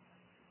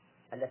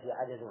التي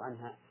عجزوا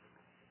عنها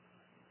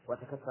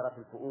وتكسرت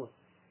الكؤوس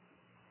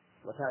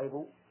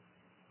وتعبوا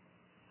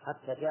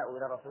حتى جاءوا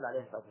إلى الرسول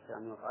عليه الصلاة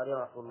والسلام وقال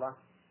يا رسول الله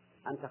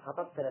أنت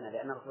خطبت لنا،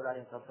 لأن الرسول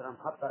عليه الصلاة والسلام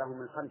خط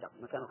لهم الخندق،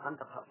 مكان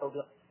الخندق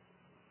خطوا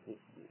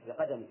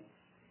بقدمه.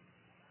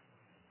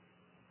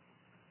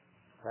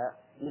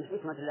 فمن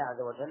حكمة الله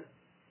عز وجل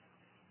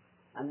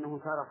أنه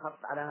صار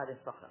خط على هذه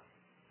الصخرة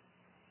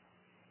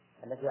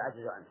التي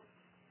عجزوا عنها،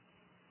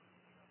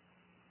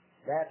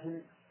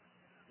 لكن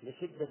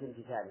لشدة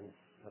امتثالهم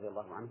رضي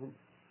الله عنهم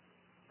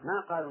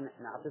ما قالوا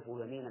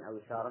نعطفه يمينا أو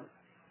يسارا،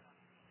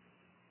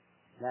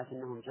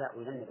 لكنهم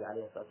جاءوا إلى النبي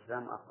عليه الصلاة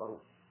والسلام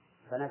وأخبروه،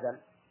 فنزل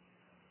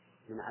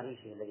من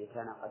عريشه الذي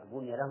كان قد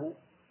بني له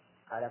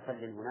على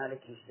فل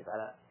هنالك يشرف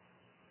على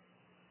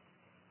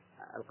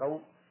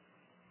القوم،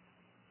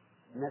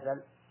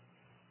 نزل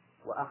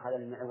وأخذ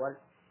المعول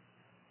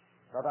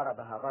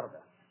فضربها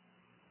ضربة.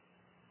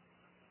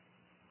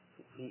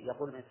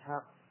 يقول ابن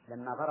إسحاق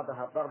لما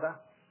ضربها الضربة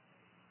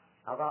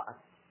أضاءت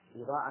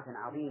إضاءة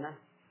عظيمة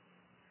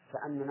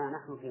كأننا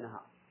نحن في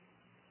نهار،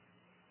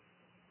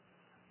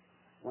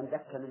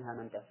 واندك منها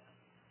من دك،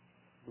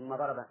 ثم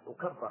ضربه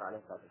وكبر عليه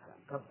الصلاة والسلام،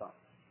 كبر.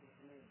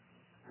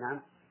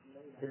 نعم،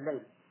 في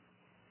الليل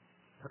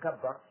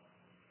فكبر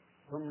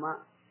ثم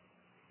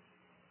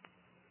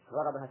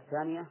ضربها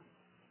الثانية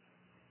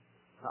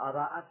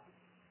فأضاءت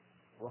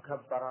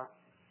وكبر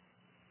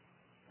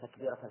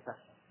تكبيرة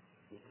الفتح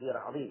تكبيرة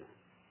عظيمة،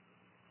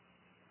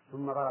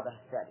 ثم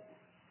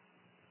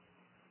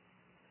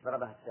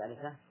ضربها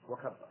الثالثة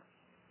وكبر.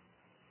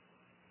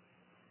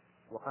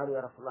 وقالوا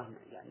يا رسول الله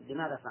يعني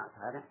لماذا فعلت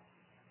هذا؟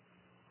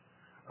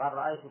 قال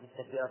رأيت في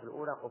التكبيرة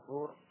الأولى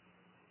قصور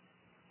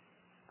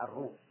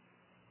الروم،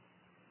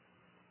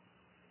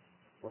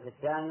 وفي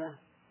الثانية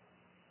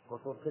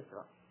قصور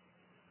كسرى،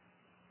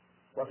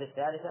 وفي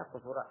الثالثة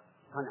قصور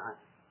صنعاء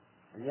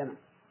اليمن،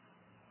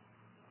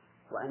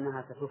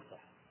 وأنها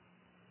ستفتح.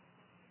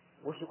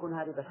 وش يكون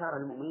هذه بشارة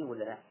للمؤمنين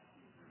ولا لا؟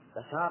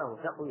 بشارة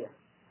وتقوية.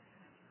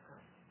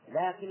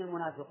 لكن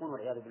المنافقون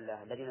والعياذ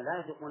بالله الذين لا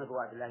يثقون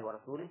بوعد الله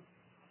ورسوله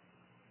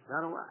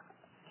قالوا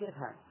كيف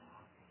هذا؟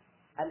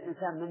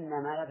 الإنسان منا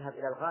ما يذهب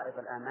إلى الغائط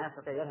الآن، ما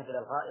يستطيع يذهب إلى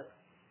الغائط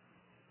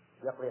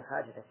يقضي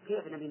حاجته،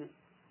 كيف نبي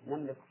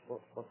نملك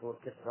قصور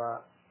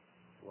كسرى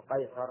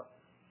وقيصر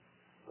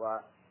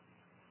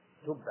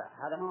وتبع؟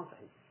 هذا ما هو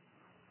صحيح.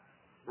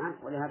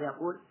 ولهذا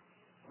يقول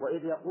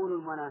وإذ يقول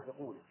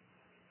المنافقون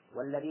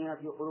والذين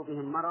في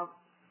قلوبهم مرض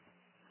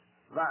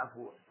ضعف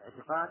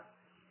اعتقاد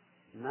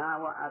ما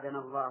وعدنا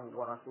الله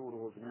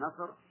ورسوله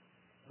بالنصر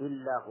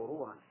إلا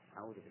غرورا.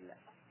 أعوذ بالله.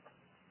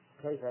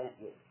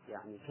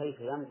 كيف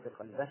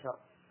ينطق البشر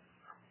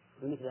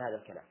بمثل هذا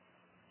الكلام؟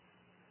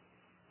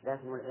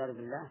 لكن والعياذ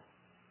بالله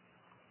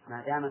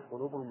ما دامت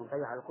قلوبهم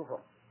منطبعة على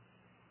الكفر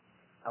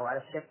أو على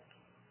الشك،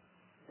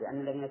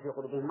 لأن الذين في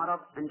قلوبهم مرض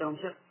عندهم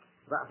شك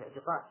ضعف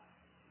اعتقاد،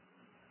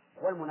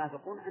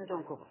 والمنافقون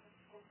عندهم كفر.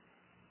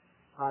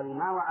 قالوا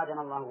ما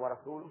وعدنا الله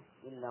ورسوله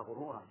إلا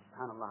غرورا.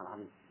 سبحان الله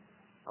العظيم.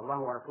 الله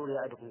ورسوله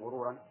يعدكم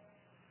غرورا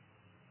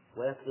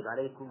ويكذب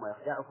عليكم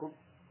ويخدعكم،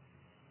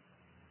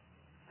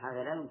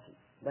 هذا لا يمكن.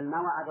 بل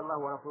ما وعد الله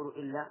ورسوله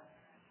إلا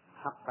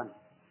حقا،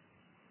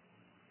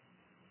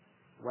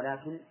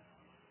 ولكن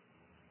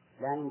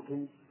لا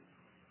يمكن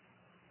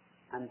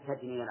أن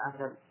تجني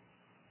العسل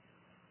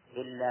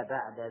إلا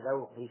بعد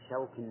ذوق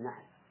شوك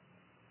النحل.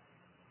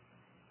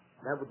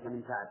 لا بد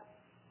من تعب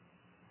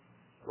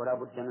ولا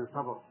بد من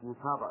صبر من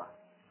صابرة،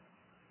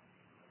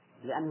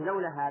 لأن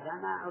لولا هذا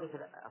ما عرف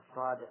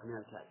الصادق من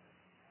الكاذب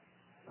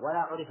ولا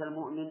عرف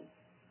المؤمن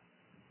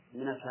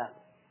من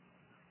الكافر،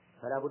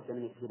 فلا بد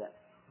من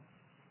ابتلاء.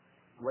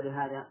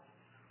 ولهذا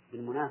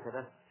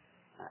بالمناسبة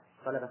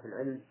طلبة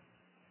العلم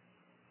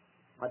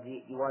قد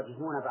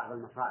يواجهون بعض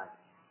المصاعب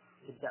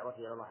في الدعوة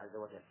إلى الله عز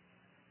وجل،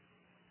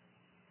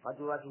 قد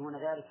يواجهون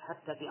ذلك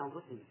حتى في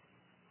أنفسهم،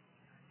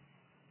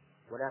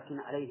 ولكن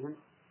عليهم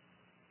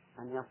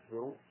أن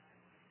يصبروا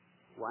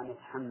وأن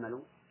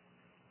يتحملوا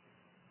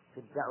في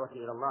الدعوة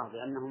إلى الله،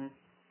 لأنهم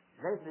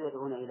ليسوا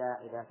يدعون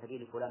إلى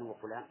سبيل فلان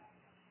وفلان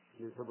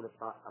من سبل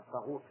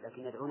الطاغوت،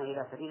 لكن يدعون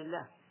إلى سبيل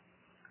الله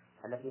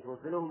التي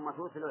توصلهم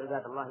وتوصل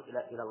عباد الله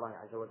إلى الله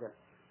عز وجل.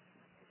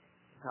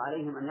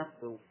 فعليهم أن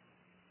يصبروا،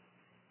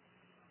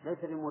 ليس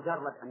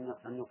بمجرد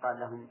أن يقال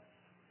لهم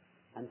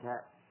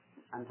أنت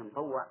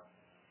مطوع،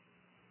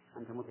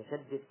 أنت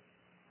متشدد،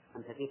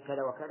 أنت فيك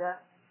كذا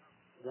وكذا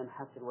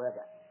ينحسر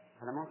ويدع،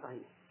 هذا ما هو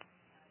صحيح.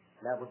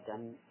 لا بد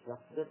أن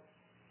يصبر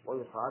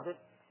ويصابر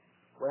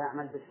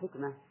ويعمل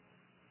بالحكمة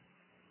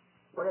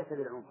وليس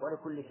بالعنف.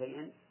 ولكل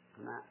شيء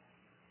كما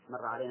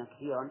مر علينا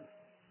كثيرا،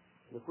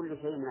 لكل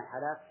شيء من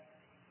الحالات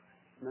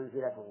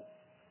منزلته.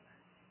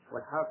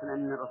 والحاصل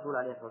أن الرسول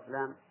عليه الصلاة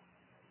والسلام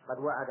قد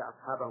وعد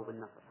أصحابه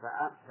بالنصر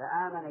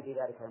فآمن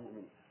بذلك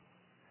المؤمنين.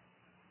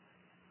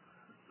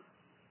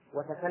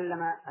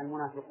 وتكلم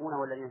المنافقون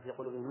والذين في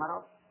قلوبهم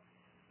مرض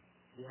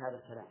بهذا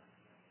الكلام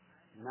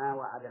ما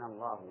وعدنا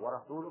الله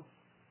ورسوله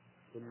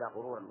إلا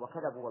غرورا،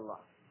 وكذبوا والله.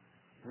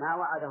 ما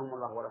وعدهم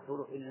الله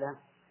ورسوله إلا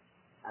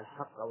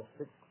الحق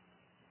والصدق،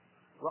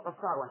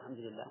 وقد صاروا الحمد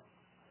لله.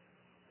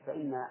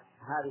 فإن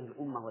هذه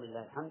الأمة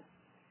ولله الحمد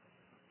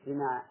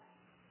بما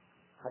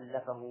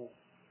خلفه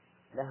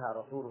لها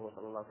رسوله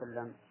صلى الله عليه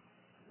وسلم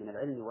من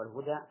العلم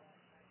والهدى،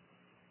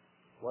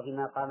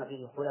 وبما قام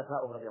به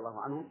خلفاؤه رضي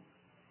الله عنهم،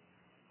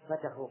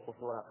 فتحوا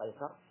قصور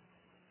قيصر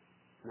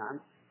نعم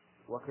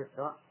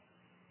وكسرى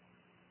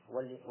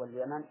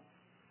واليمن،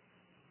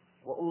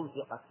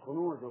 وأنفقت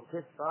كنوز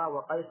كسرى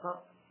وقيصر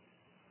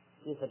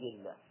في سبيل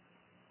الله.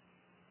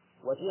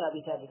 وجاء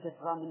بتاج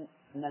كسرى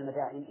من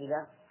المدائن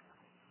إلى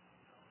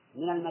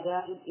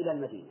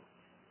المدينة،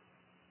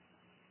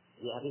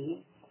 جاء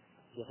به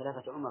في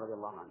خلافة عمر رضي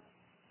الله عنه،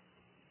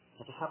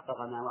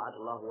 فتحقق ما وعد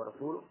الله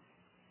ورسوله.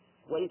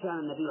 وإن كان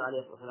النبي عليه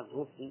الصلاة والسلام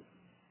توفي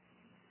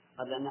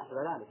قبل أن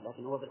يحصل ذلك،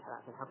 لكن هو في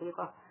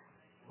الحقيقة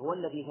هو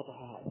الذي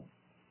فتح هذا،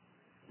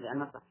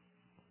 لأن